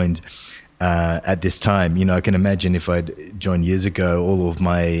I've joined at this time. I can imagine if I'd joined years ago, all of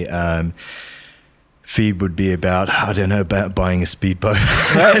my feed would be about buying a speedboat,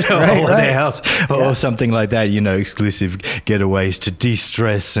 right, or a holiday house, or something like that. Exclusive getaways to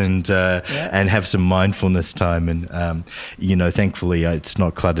de-stress and have some mindfulness time. And thankfully, it's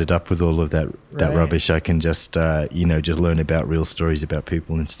not cluttered up with all of that rubbish. I can just just learn about real stories about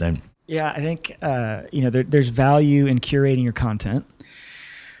people instead. Yeah, I think there's value in curating your content.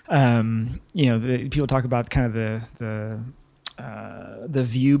 People talk about kind of the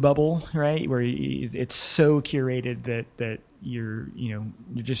view bubble, right? Where it's so curated that you're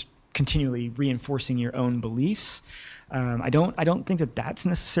just continually reinforcing your own beliefs. I don't think that that's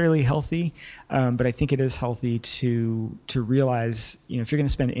necessarily healthy, but I think it is healthy to realize, if you're going to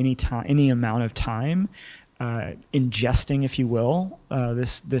spend any amount of time ingesting, if you will,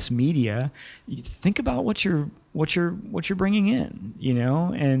 this media, you think about what you're bringing in,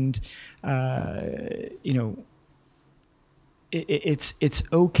 and it's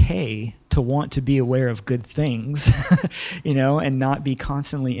okay to want to be aware of good things, and not be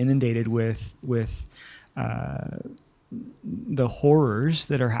constantly inundated with the horrors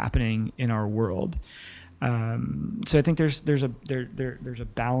that are happening in our world. So I think there's a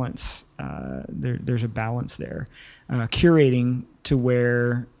balance. There's a balance there, curating to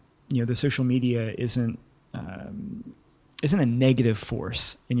where the social media isn't a negative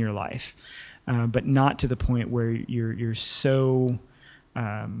force in your life, but not to the point where you're so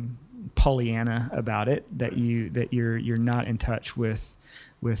Pollyanna about it that you're not in touch with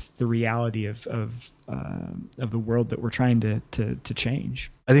the reality of the world that we're trying to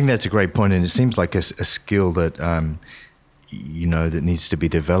change. I think that's a great point, and it seems like a skill that that needs to be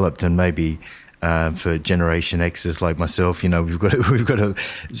developed, and maybe for Generation Xers like myself, we've got to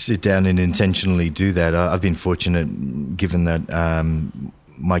sit down and intentionally do that. I've been fortunate, given that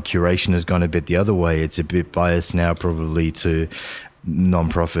my curation has gone a bit the other way. It's a bit biased now, probably to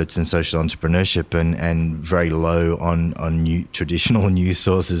non-profits and social entrepreneurship, and very low on traditional news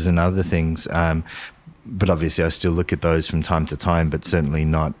sources and other things. But obviously I still look at those from time to time, but certainly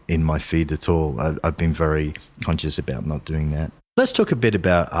not in my feed at all. I've been very conscious about not doing that. Let's talk a bit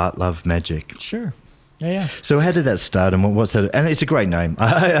about Art Love Magic. Sure. Yeah. So how did that start, and what's that? And it's a great name.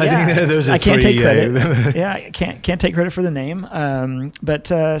 I think there's I can't take credit. I can't take credit for the name. But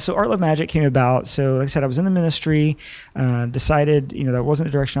so Art Love Magic came about. So like I said, I was in the ministry, decided, that wasn't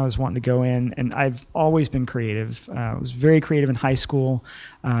the direction I was wanting to go in. And I've always been creative. I was very creative in high school.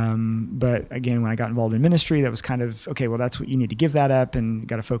 But again, when I got involved in ministry, that was kind of, okay, well, that's what you need to give that up, and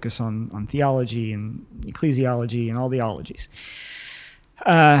got to focus on theology and ecclesiology and all the ologies.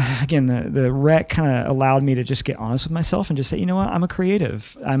 Again, the rec kind of allowed me to just get honest with myself and just say, I'm a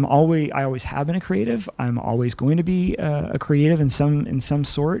creative. I always have been a creative. I'm always going to be a creative in some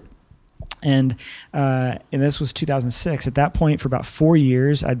sort. And this was 2006. At that point, for about 4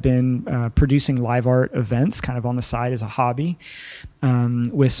 years, I'd been producing live art events kind of on the side as a hobby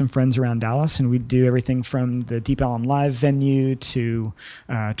with some friends around Dallas. And we'd do everything from the Deep Ellum Live venue to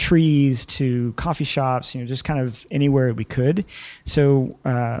trees to coffee shops, just kind of anywhere we could. So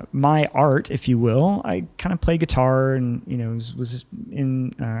my art, if you will, I kind of played guitar and, was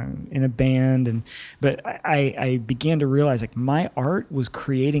in a band. But I began to realize like my art was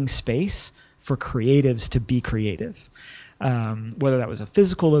creating space for creatives to be creative. Whether that was a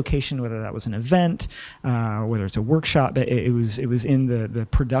physical location, whether that was an event, whether it's a workshop, it was in the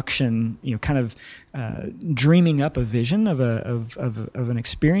production, kind of dreaming up a vision of an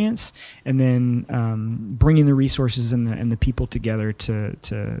experience, and then bringing the resources and the people together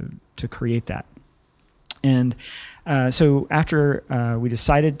to create that. And so after we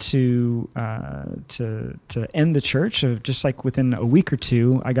decided to end the church, so just like within a week or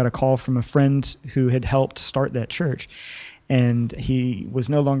two, I got a call from a friend who had helped start that church. And he was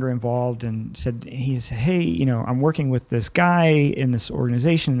no longer involved and said, hey, I'm working with this guy in this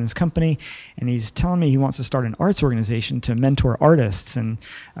organization, in this company, and he's telling me he wants to start an arts organization to mentor artists and,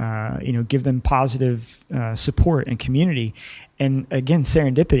 give them positive support and community. And again,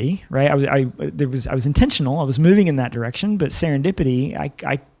 serendipity, right? I was intentional. I was moving in that direction, but serendipity,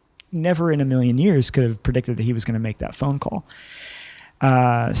 I never in a million years could have predicted that he was going to make that phone call.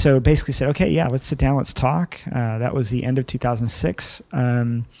 So basically said, okay, yeah, let's sit down, let's talk. That was the end of 2006.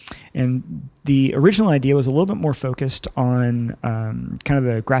 And the original idea was a little bit more focused on kind of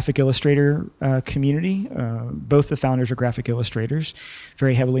the graphic illustrator community. Both the founders are graphic illustrators,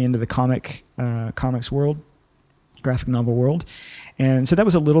 very heavily into the comics world, graphic novel world. And so that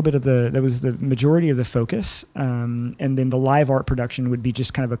was a little bit of that was the majority of the focus. And then the live art production would be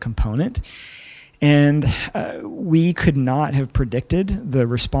just kind of a component. And we could not have predicted the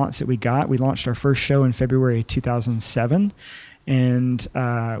response that we got. We launched our first show in February 2007. And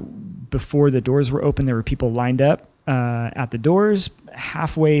before the doors were open, there were people lined up at the doors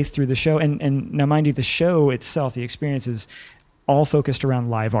halfway through the show. And now, mind you, the show itself, the experience is all focused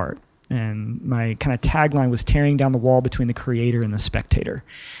around live art. And my kind of tagline was tearing down the wall between the creator and the spectator.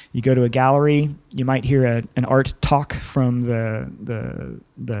 You go to a gallery, you might hear an art talk from the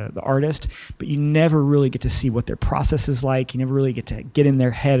artist, but you never really get to see what their process is like. You never really get to get in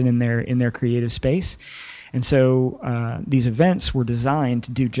their head and in their creative space. And so these events were designed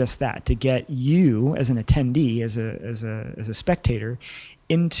to do just that, to get you as an attendee, as a spectator,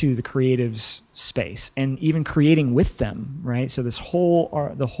 into the creative's space and even creating with them, right? So this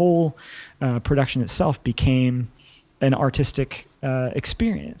the whole production itself became an artistic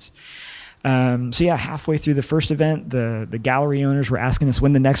experience. So yeah, halfway through the first event, the gallery owners were asking us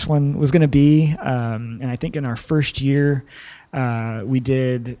when the next one was going to be. And I think in our first year, we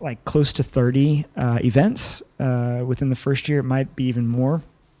did like close to 30 events within the first year. It might be even more.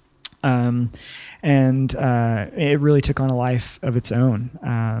 And it really took on a life of its own.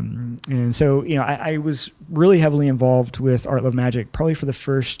 And so, I was really heavily involved with Art Love Magic probably for the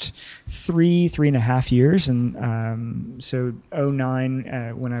first three and a half years. And so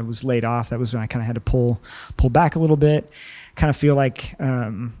 2009, when I was laid off, that was when I kind of had to pull back a little bit, kind of feel like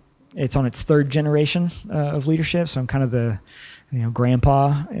it's on its third generation of leadership. So I'm kind of the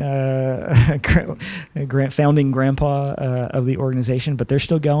grandpa, founding grandpa of the organization, but they're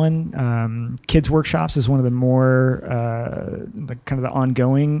still going. Kids workshops is one of the more kind of the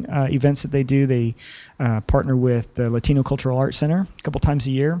ongoing events that they do. They partner with the Latino Cultural Arts Center a couple times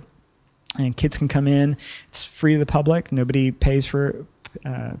a year, and kids can come in. It's free to the public. Nobody pays to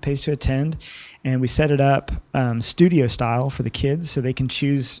attend, and we set it up studio style for the kids, so they can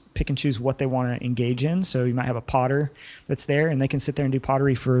pick and choose what they want to engage in. So you might have a potter that's there, and they can sit there and do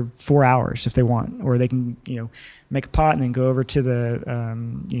pottery for 4 hours if they want, or they can make a pot and then go over to the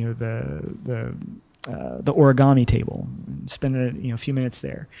origami table and spend a few minutes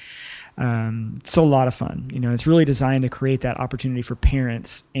there. It's a lot of fun. It's really designed to create that opportunity for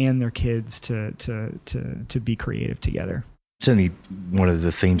parents and their kids to be creative together. Certainly one of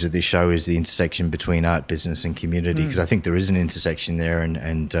the themes of this show is the intersection between art, business and community, because I think there is an intersection there,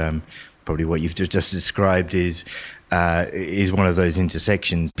 and probably what you've just described is one of those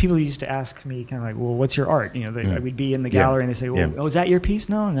intersections. People used to ask me kind of like, well, what's your art? We'd be in the gallery and they say, well, oh, is that your piece?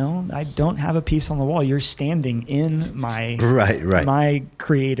 No, I don't have a piece on the wall. You're standing in my my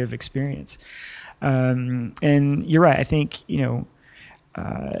creative experience. And you're right. I think, in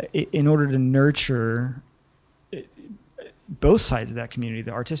order to nurture both sides of that community,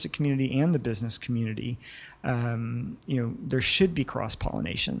 the artistic community and the business community, there should be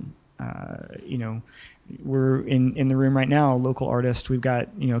cross-pollination. We're in the room right now, local artist. We've got,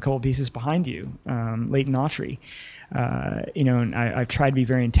 a couple of pieces behind you, Leighton Autry. And I've tried to be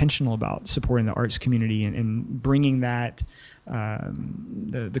very intentional about supporting the arts community and bringing that,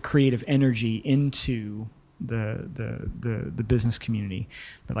 the creative energy into the business community.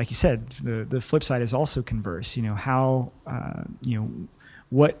 But like you said, the flip side is also converse.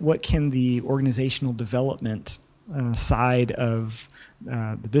 What can the organizational development side of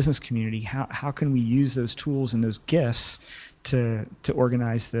the business community, how can we use those tools and those gifts to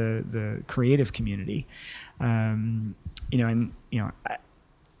organize the creative community? I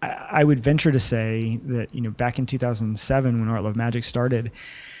would venture to say that, back in 2007 when Art Love Magic started,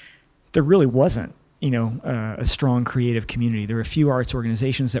 there really wasn't, a strong creative community. There were a few arts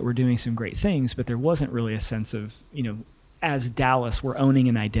organizations that were doing some great things, but there wasn't really a sense of, as Dallas, we're owning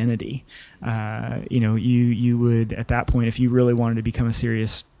an identity. You would, at that point, if you really wanted to become a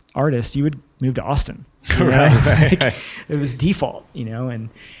serious artist, you would move to Austin. Right. It was default, kind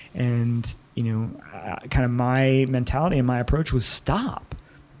of my mentality and my approach was stop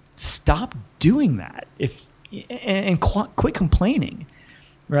doing that. Quit complaining,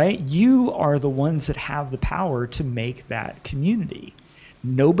 right? You are the ones that have the power to make that community.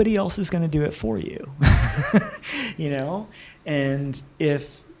 Nobody else is going to do it for you, and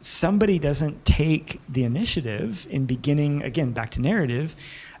if somebody doesn't take the initiative in beginning, again, back to narrative,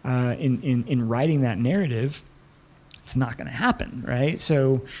 in writing that narrative, it's not going to happen. Right.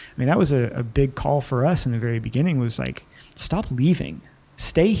 So, that was a big call for us in the very beginning, was like, stop leaving,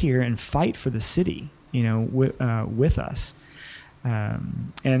 stay here and fight for the city, with us. I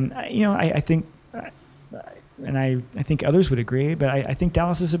think, and I think others would agree, but I think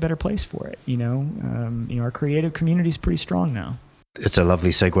Dallas is a better place for it. Our creative community is pretty strong now. It's a lovely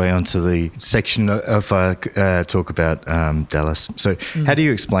segue onto the section of talk about Dallas. So how do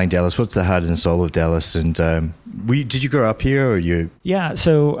you explain Dallas? What's the heart and soul of Dallas? And did you grow up here or you? Yeah,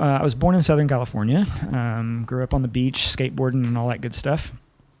 so I was born in Southern California, grew up on the beach, skateboarding and all that good stuff.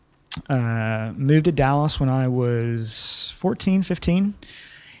 Moved to Dallas when I was 14, 15.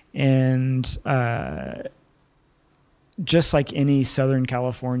 And just like any Southern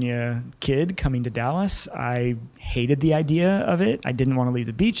California kid coming to Dallas, I hated the idea of it. I didn't want to leave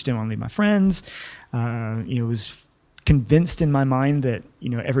the beach, didn't want to leave my friends. Was convinced in my mind that,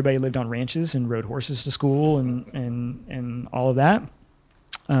 everybody lived on ranches and rode horses to school and all of that.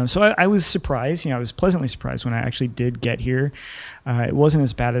 So I was surprised, I was pleasantly surprised when I actually did get here. It wasn't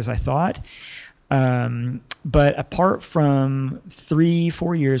as bad as I thought. But apart from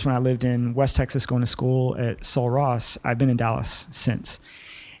 3-4 years when I lived in West Texas going to school at Sul Ross, I've been in Dallas since.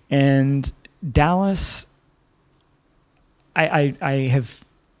 And Dallas, I have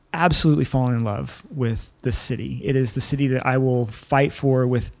absolutely fallen in love with this city. It is the city that I will fight for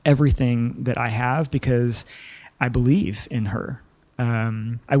with everything that I have because I believe in her.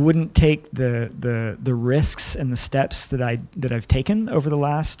 I wouldn't take the risks and the steps that I've taken over the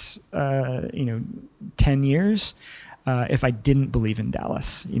last 10 years if I didn't believe in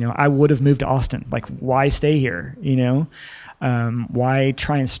Dallas. I would have moved to Austin. Like, why stay here? Why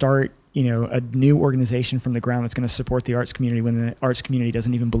try and start a new organization from the ground that's going to support the arts community when the arts community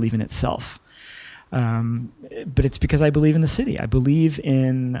doesn't even believe in itself? But it's because I believe in the city. I believe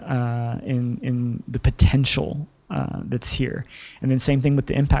in the potential that's here. And then same thing with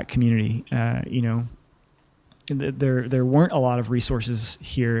the impact community. There weren't a lot of resources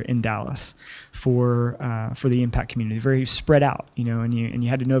here in Dallas for the impact community. Very spread out, and you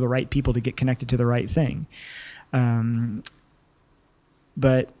had to know the right people to get connected to the right thing.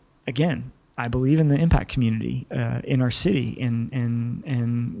 But again, I believe in the impact community in our city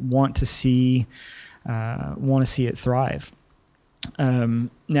and want to see it thrive.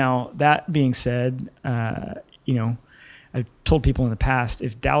 Now that being said, I've told people in the past,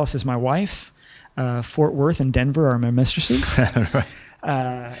 if Dallas is my wife, Fort Worth and Denver are my mistresses. Right.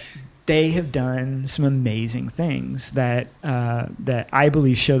 They have done some amazing things that I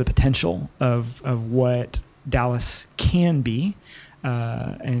believe show the potential of what Dallas can be,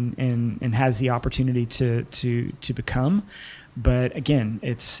 and has the opportunity to become. But again,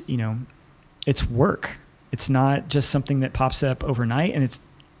 it's work. It's not just something that pops up overnight, and it's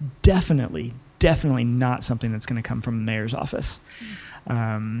definitely not something that's going to come from the mayor's office.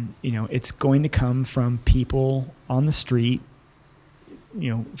 It's going to come from people on the street,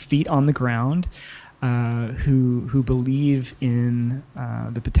 feet on the ground, who believe in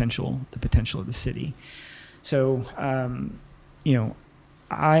the potential of the city. So, I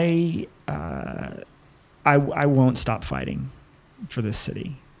won't stop fighting for this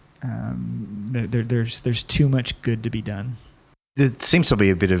city. There's too much good to be done. There seems to be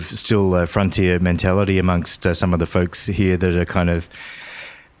a bit of still frontier mentality amongst some of the folks here that are kind of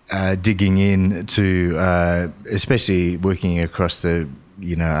digging in to, especially working across the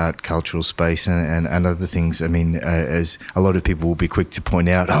art cultural space and other things. I mean, as a lot of people will be quick to point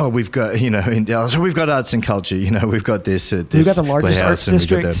out, we've got, in Dallas, we've got arts and culture, we've got this we've got the largest arts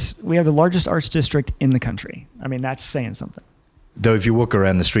district. We have the largest arts district in the country. I mean, that's saying something. Though if you walk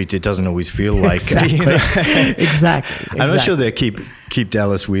around the streets, it doesn't always feel like exactly. I'm not sure that keep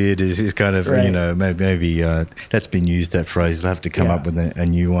Dallas weird is kind of right. Maybe that's been used, that phrase. They'll have to come up with a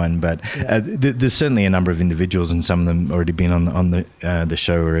new one. But there's certainly a number of individuals, and some of them already been on the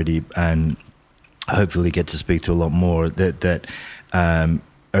show already, and hopefully get to speak to a lot more that are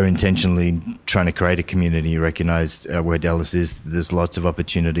intentionally trying to create a community, recognize where Dallas is. There's lots of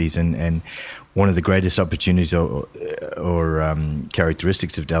opportunities, and one of the greatest opportunities or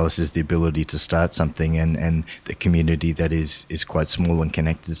characteristics of Dallas is the ability to start something, and the community that is quite small and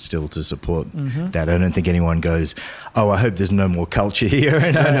connected still to support that. I don't think anyone goes, I hope there's no more culture here,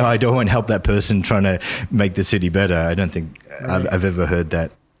 and I don't want to help that person trying to make the city better. I don't think I've ever heard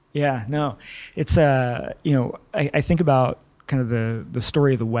that. Yeah, no, it's I think about kind of the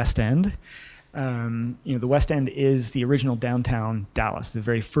story of the West End. The West End is the original downtown Dallas. The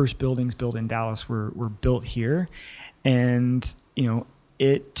very first buildings built in Dallas were built here. And,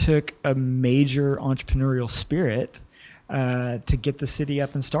 it took a major entrepreneurial spirit to get the city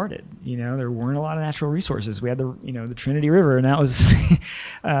up and started. There weren't a lot of natural resources. We had the Trinity River, and that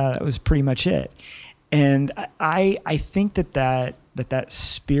was pretty much it. And I think that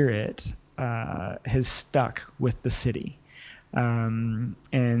spirit has stuck with the city.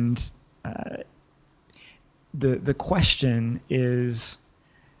 The question is,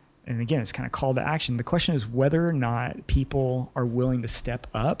 and again, it's kind of call to action. The question is whether or not people are willing to step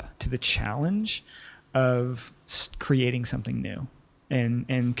up to the challenge of creating something new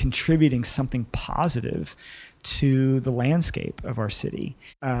and contributing something positive to the landscape of our city.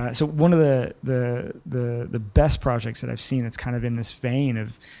 So one of the best projects that I've seen that's kind of in this vein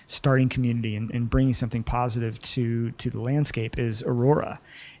of starting community and bringing something positive to the landscape is Aurora.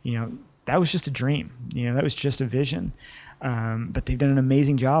 That was just a dream. That was just a vision. But they've done an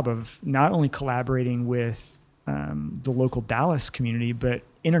amazing job of not only collaborating with the local Dallas community, but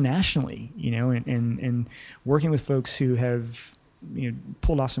internationally, and working with folks who have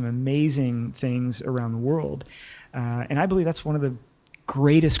pulled off some amazing things around the world. And I believe that's one of the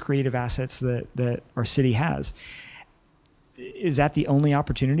greatest creative assets that our city has. Is that the only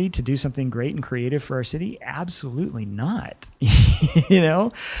opportunity to do something great and creative for our city? Absolutely not.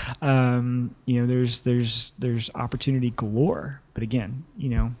 There's opportunity galore, but again,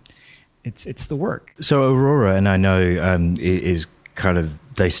 it's the work. So Aurora, and I know is kind of,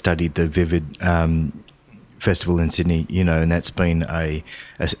 they studied the Vivid festival in Sydney, and that's been a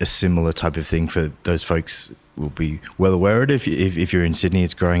similar type of thing for those folks. Will be well aware of it. If you're in Sydney,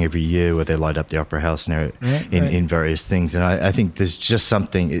 it's growing every year where they light up the Opera House now in various things. And I think there's just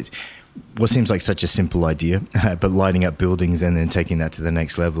something, what seems like such a simple idea, but lighting up buildings and then taking that to the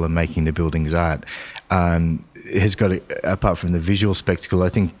next level and making the buildings art has got, apart from the visual spectacle, I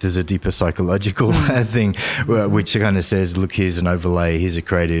think there's a deeper psychological thing which kind of says, look, here's an overlay, here's a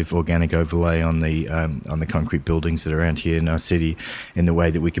creative organic overlay on the concrete buildings that are around here in our city, in the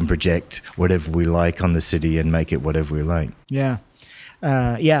way that we can project whatever we like on the city and make it whatever we like. One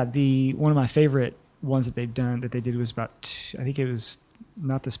of my favorite ones that they did was about, I think it was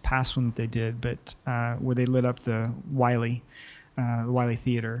not this past one that they did, but where they lit up the Wiley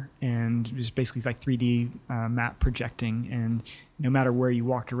Theater, and it was basically like 3D map projecting, and no matter where you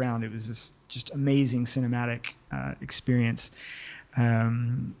walked around, it was this just amazing cinematic experience.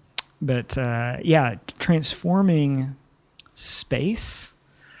 Transforming space.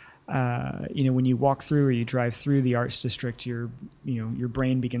 When you walk through or you drive through the arts district, your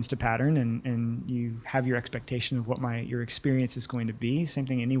brain begins to pattern, and you have your expectation of what your experience is going to be. Same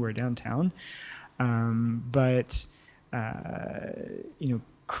thing anywhere downtown,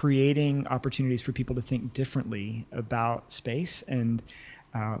 creating opportunities for people to think differently about space and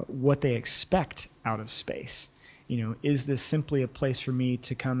what they expect out of space. Is this simply a place for me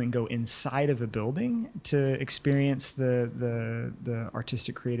to come and go inside of a building to experience the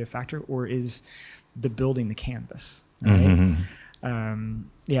artistic creative factor, or is the building the canvas? Right?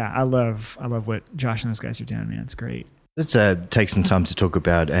 I love what Josh and those guys are doing, man. It's great. Let's take some time to talk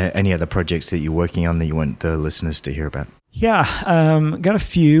about any other projects that you're working on that you want the listeners to hear about. Yeah, got a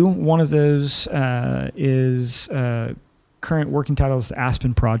few. One of those is current working title is the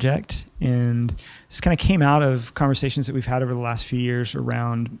Aspen Project, and this kind of came out of conversations that we've had over the last few years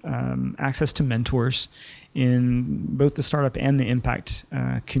around access to mentors in both the startup and the impact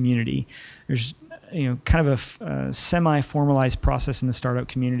community. There's kind of a semi-formalized process in the startup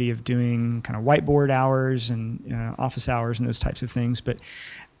community of doing kind of whiteboard hours and office hours and those types of things. But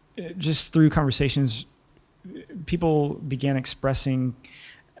just through conversations, people began expressing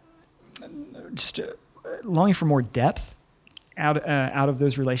just longing for more depth out of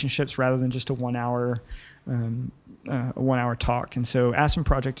those relationships rather than just a 1 hour talk. And so Aspen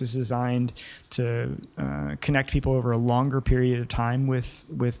Project is designed to connect people over a longer period of time with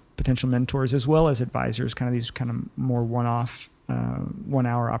potential mentors as well as advisors, kind of these kind of more one-off 1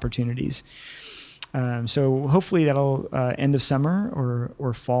 hour opportunities. So hopefully that'll end of summer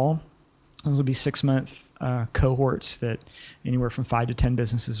or fall. Those will be 6-month cohorts that anywhere from 5 to 10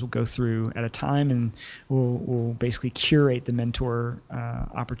 businesses will go through at a time, and we'll basically curate the mentor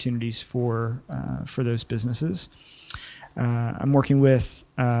opportunities for those businesses. I'm working with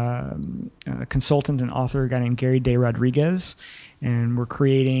a consultant and author, a guy named Gary De Rodriguez, and we're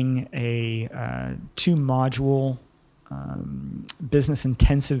creating a 2-module business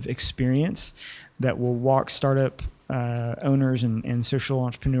intensive experience that will walk startup owners and social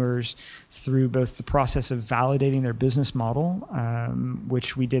entrepreneurs through both the process of validating their business model,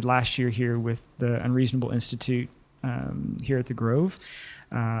 which we did last year here with the Unreasonable Institute here at the Grove.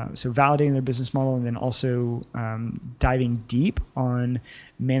 So validating their business model, and then also diving deep on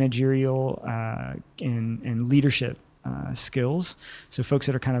managerial and leadership skills. So folks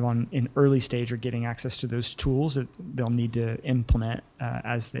that are kind of in early stage are getting access to those tools that they'll need to implement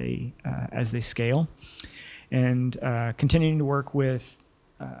as they scale. And continuing to work with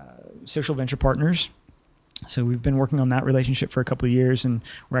social venture partners. So we've been working on that relationship for a couple of years, and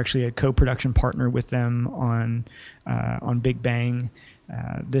we're actually a co-production partner with them on Big Bang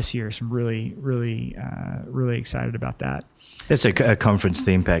this year. So I'm really excited about that. That's a conference.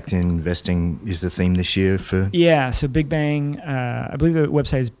 The Impact in Investing is the theme this year for. Yeah. So Big Bang, I believe the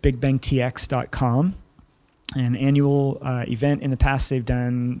website is bigbangtx.com. An annual event. In the past, they've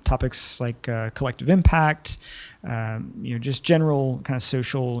done topics like collective impact, just general kind of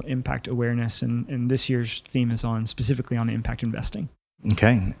social impact awareness. And this year's theme is specifically on impact investing.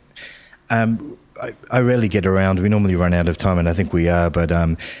 Okay. I rarely get around. We normally run out of time, and I think we are. But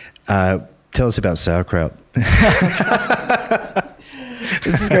tell us about sauerkraut.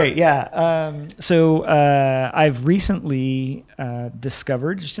 This is great. Yeah. So I've recently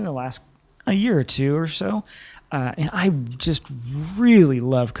discovered, just in the last a year or two or so, and I just really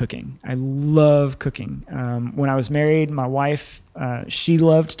love cooking. I love cooking. When I was married, my wife, she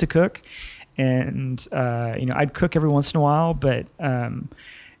loved to cook, and I'd cook every once in a while, but I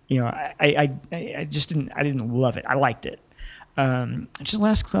just didn't love it. I liked it. Just the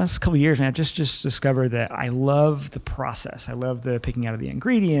last couple of years, man, I've just discovered that I love the process. I love the picking out of the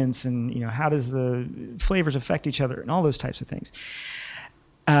ingredients, and how does the flavors affect each other, and all those types of things.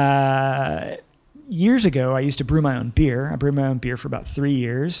 Years ago, I used to brew my own beer. I brewed my own beer for about 3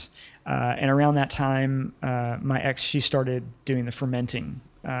 years. And around that time, my ex, she started doing the fermenting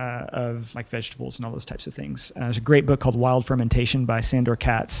of like vegetables and all those types of things. There's a great book called Wild Fermentation by Sandor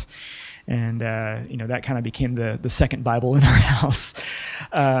Katz. And, that kind of became the second Bible in our house.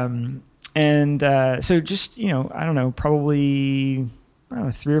 So just, I don't know, probably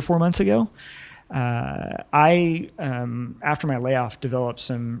 3 or 4 months ago, I, after my layoff, developed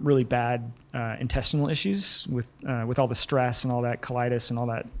some really bad intestinal issues with all the stress and all that colitis and all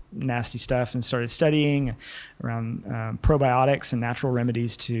that nasty stuff, and started studying around probiotics and natural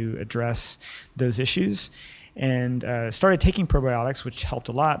remedies to address those issues. And started taking probiotics, which helped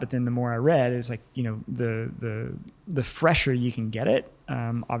a lot. But then the more I read, it was like, the fresher you can get it,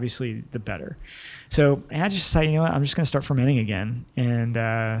 obviously the better. So I just decided, I'm just going to start fermenting again.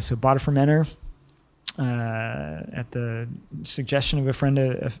 And so bought a fermenter at the suggestion of a friend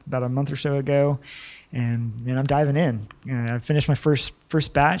about a month or so ago. And I'm diving in. I finished my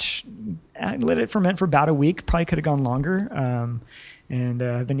first batch. I let it ferment for about a week. Probably could have gone longer. And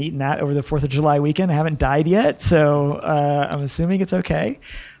I've been eating that over the 4th of July weekend. I haven't died yet, so I'm assuming it's okay.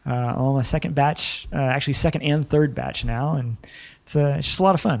 On my second batch, actually second and third batch now, and it's just a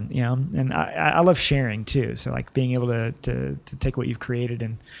lot of fun, And I love sharing too. So like being able to take what you've created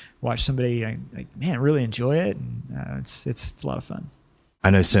and watch somebody really enjoy it, and it's a lot of fun. I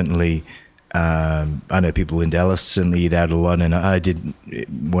know certainly. I know people in Dallas certainly eat out a lot, and I did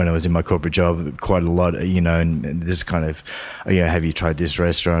when I was in my corporate job quite a lot, and this kind of, have you tried this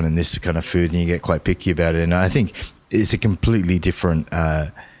restaurant and this kind of food, and you get quite picky about it. And I think it's a completely different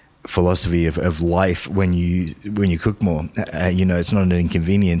philosophy of life when you cook more. It's not an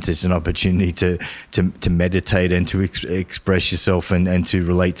inconvenience, it's an opportunity to meditate and to express yourself and to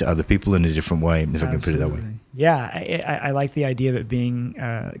relate to other people in a different way, if I can put it that way. Yeah, I like the idea of it being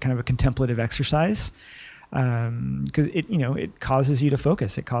kind of a contemplative exercise, because it causes you to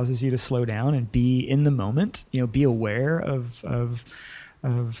focus, it causes you to slow down and be in the moment, be aware of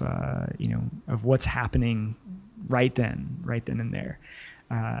what's happening right then and there.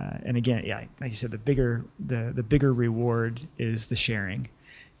 And again, yeah, like you said, the bigger reward is the sharing.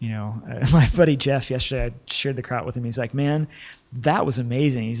 My buddy Jeff yesterday, I shared the kraut with him. He's like, "Man, that was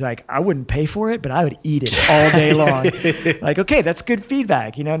amazing." He's like, "I wouldn't pay for it, but I would eat it all day long." Like, okay, that's good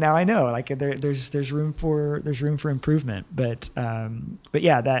feedback. Now I know, like, there's room for improvement. But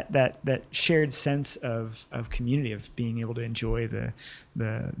yeah, that shared sense of community, of being able to enjoy the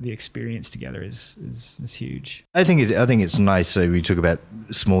experience together is huge. I think it's nice. So we talk about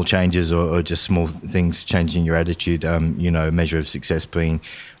small changes or just small things changing your attitude. A measure of success being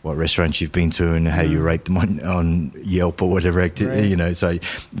what restaurants you've been to and how you rate them on Yelp or whatever, right. So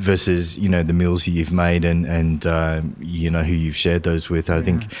versus, the meals you've made and who you've shared those with. I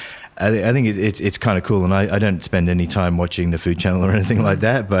think it's kind of cool. And I don't spend any time watching the Food Channel or anything like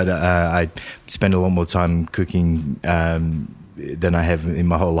that, but I spend a lot more time cooking than I have in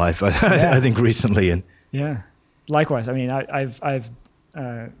my whole life, I think recently. And yeah, likewise. I mean, I've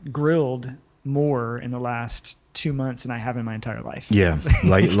grilled more in the last 2 months than I have in my entire life. Yeah,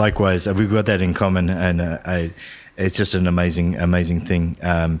 likewise. We've got that in common, and it's just an amazing thing.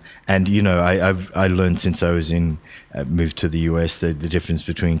 And I learned since I was moved to the US the difference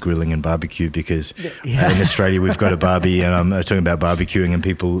between grilling and barbecue, because in Australia we've got a barbie, and I'm talking about barbecuing, and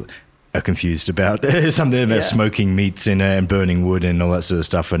people are confused about something about smoking meats and burning wood and all that sort of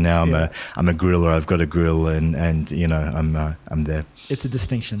stuff. And now I'm a griller. I've got a grill, and I'm there. It's a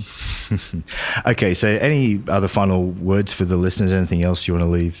distinction. Okay, so any other final words for the listeners? Anything else you want to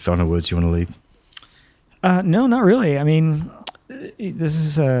leave? Final words you want to leave? No, not really. I mean,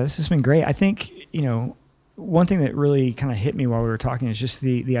 this has been great. I think one thing that really kind of hit me while we were talking is just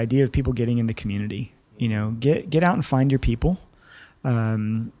the idea of people getting into community. Get out and find your people.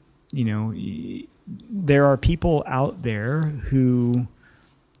 There are people out there who,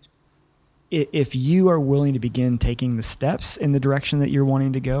 if you are willing to begin taking the steps in the direction that you're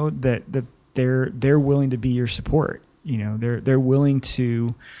wanting to go, that they're willing to be your support. They're willing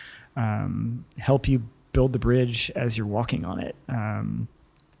to help you build the bridge as you're walking on it.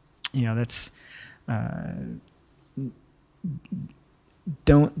 That's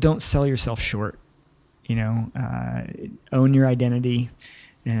don't sell yourself short. Own your identity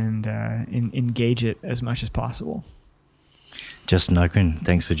and engage it as much as possible. Justin Nygren,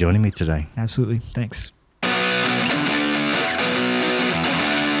 thanks for joining me today. Absolutely. Thanks.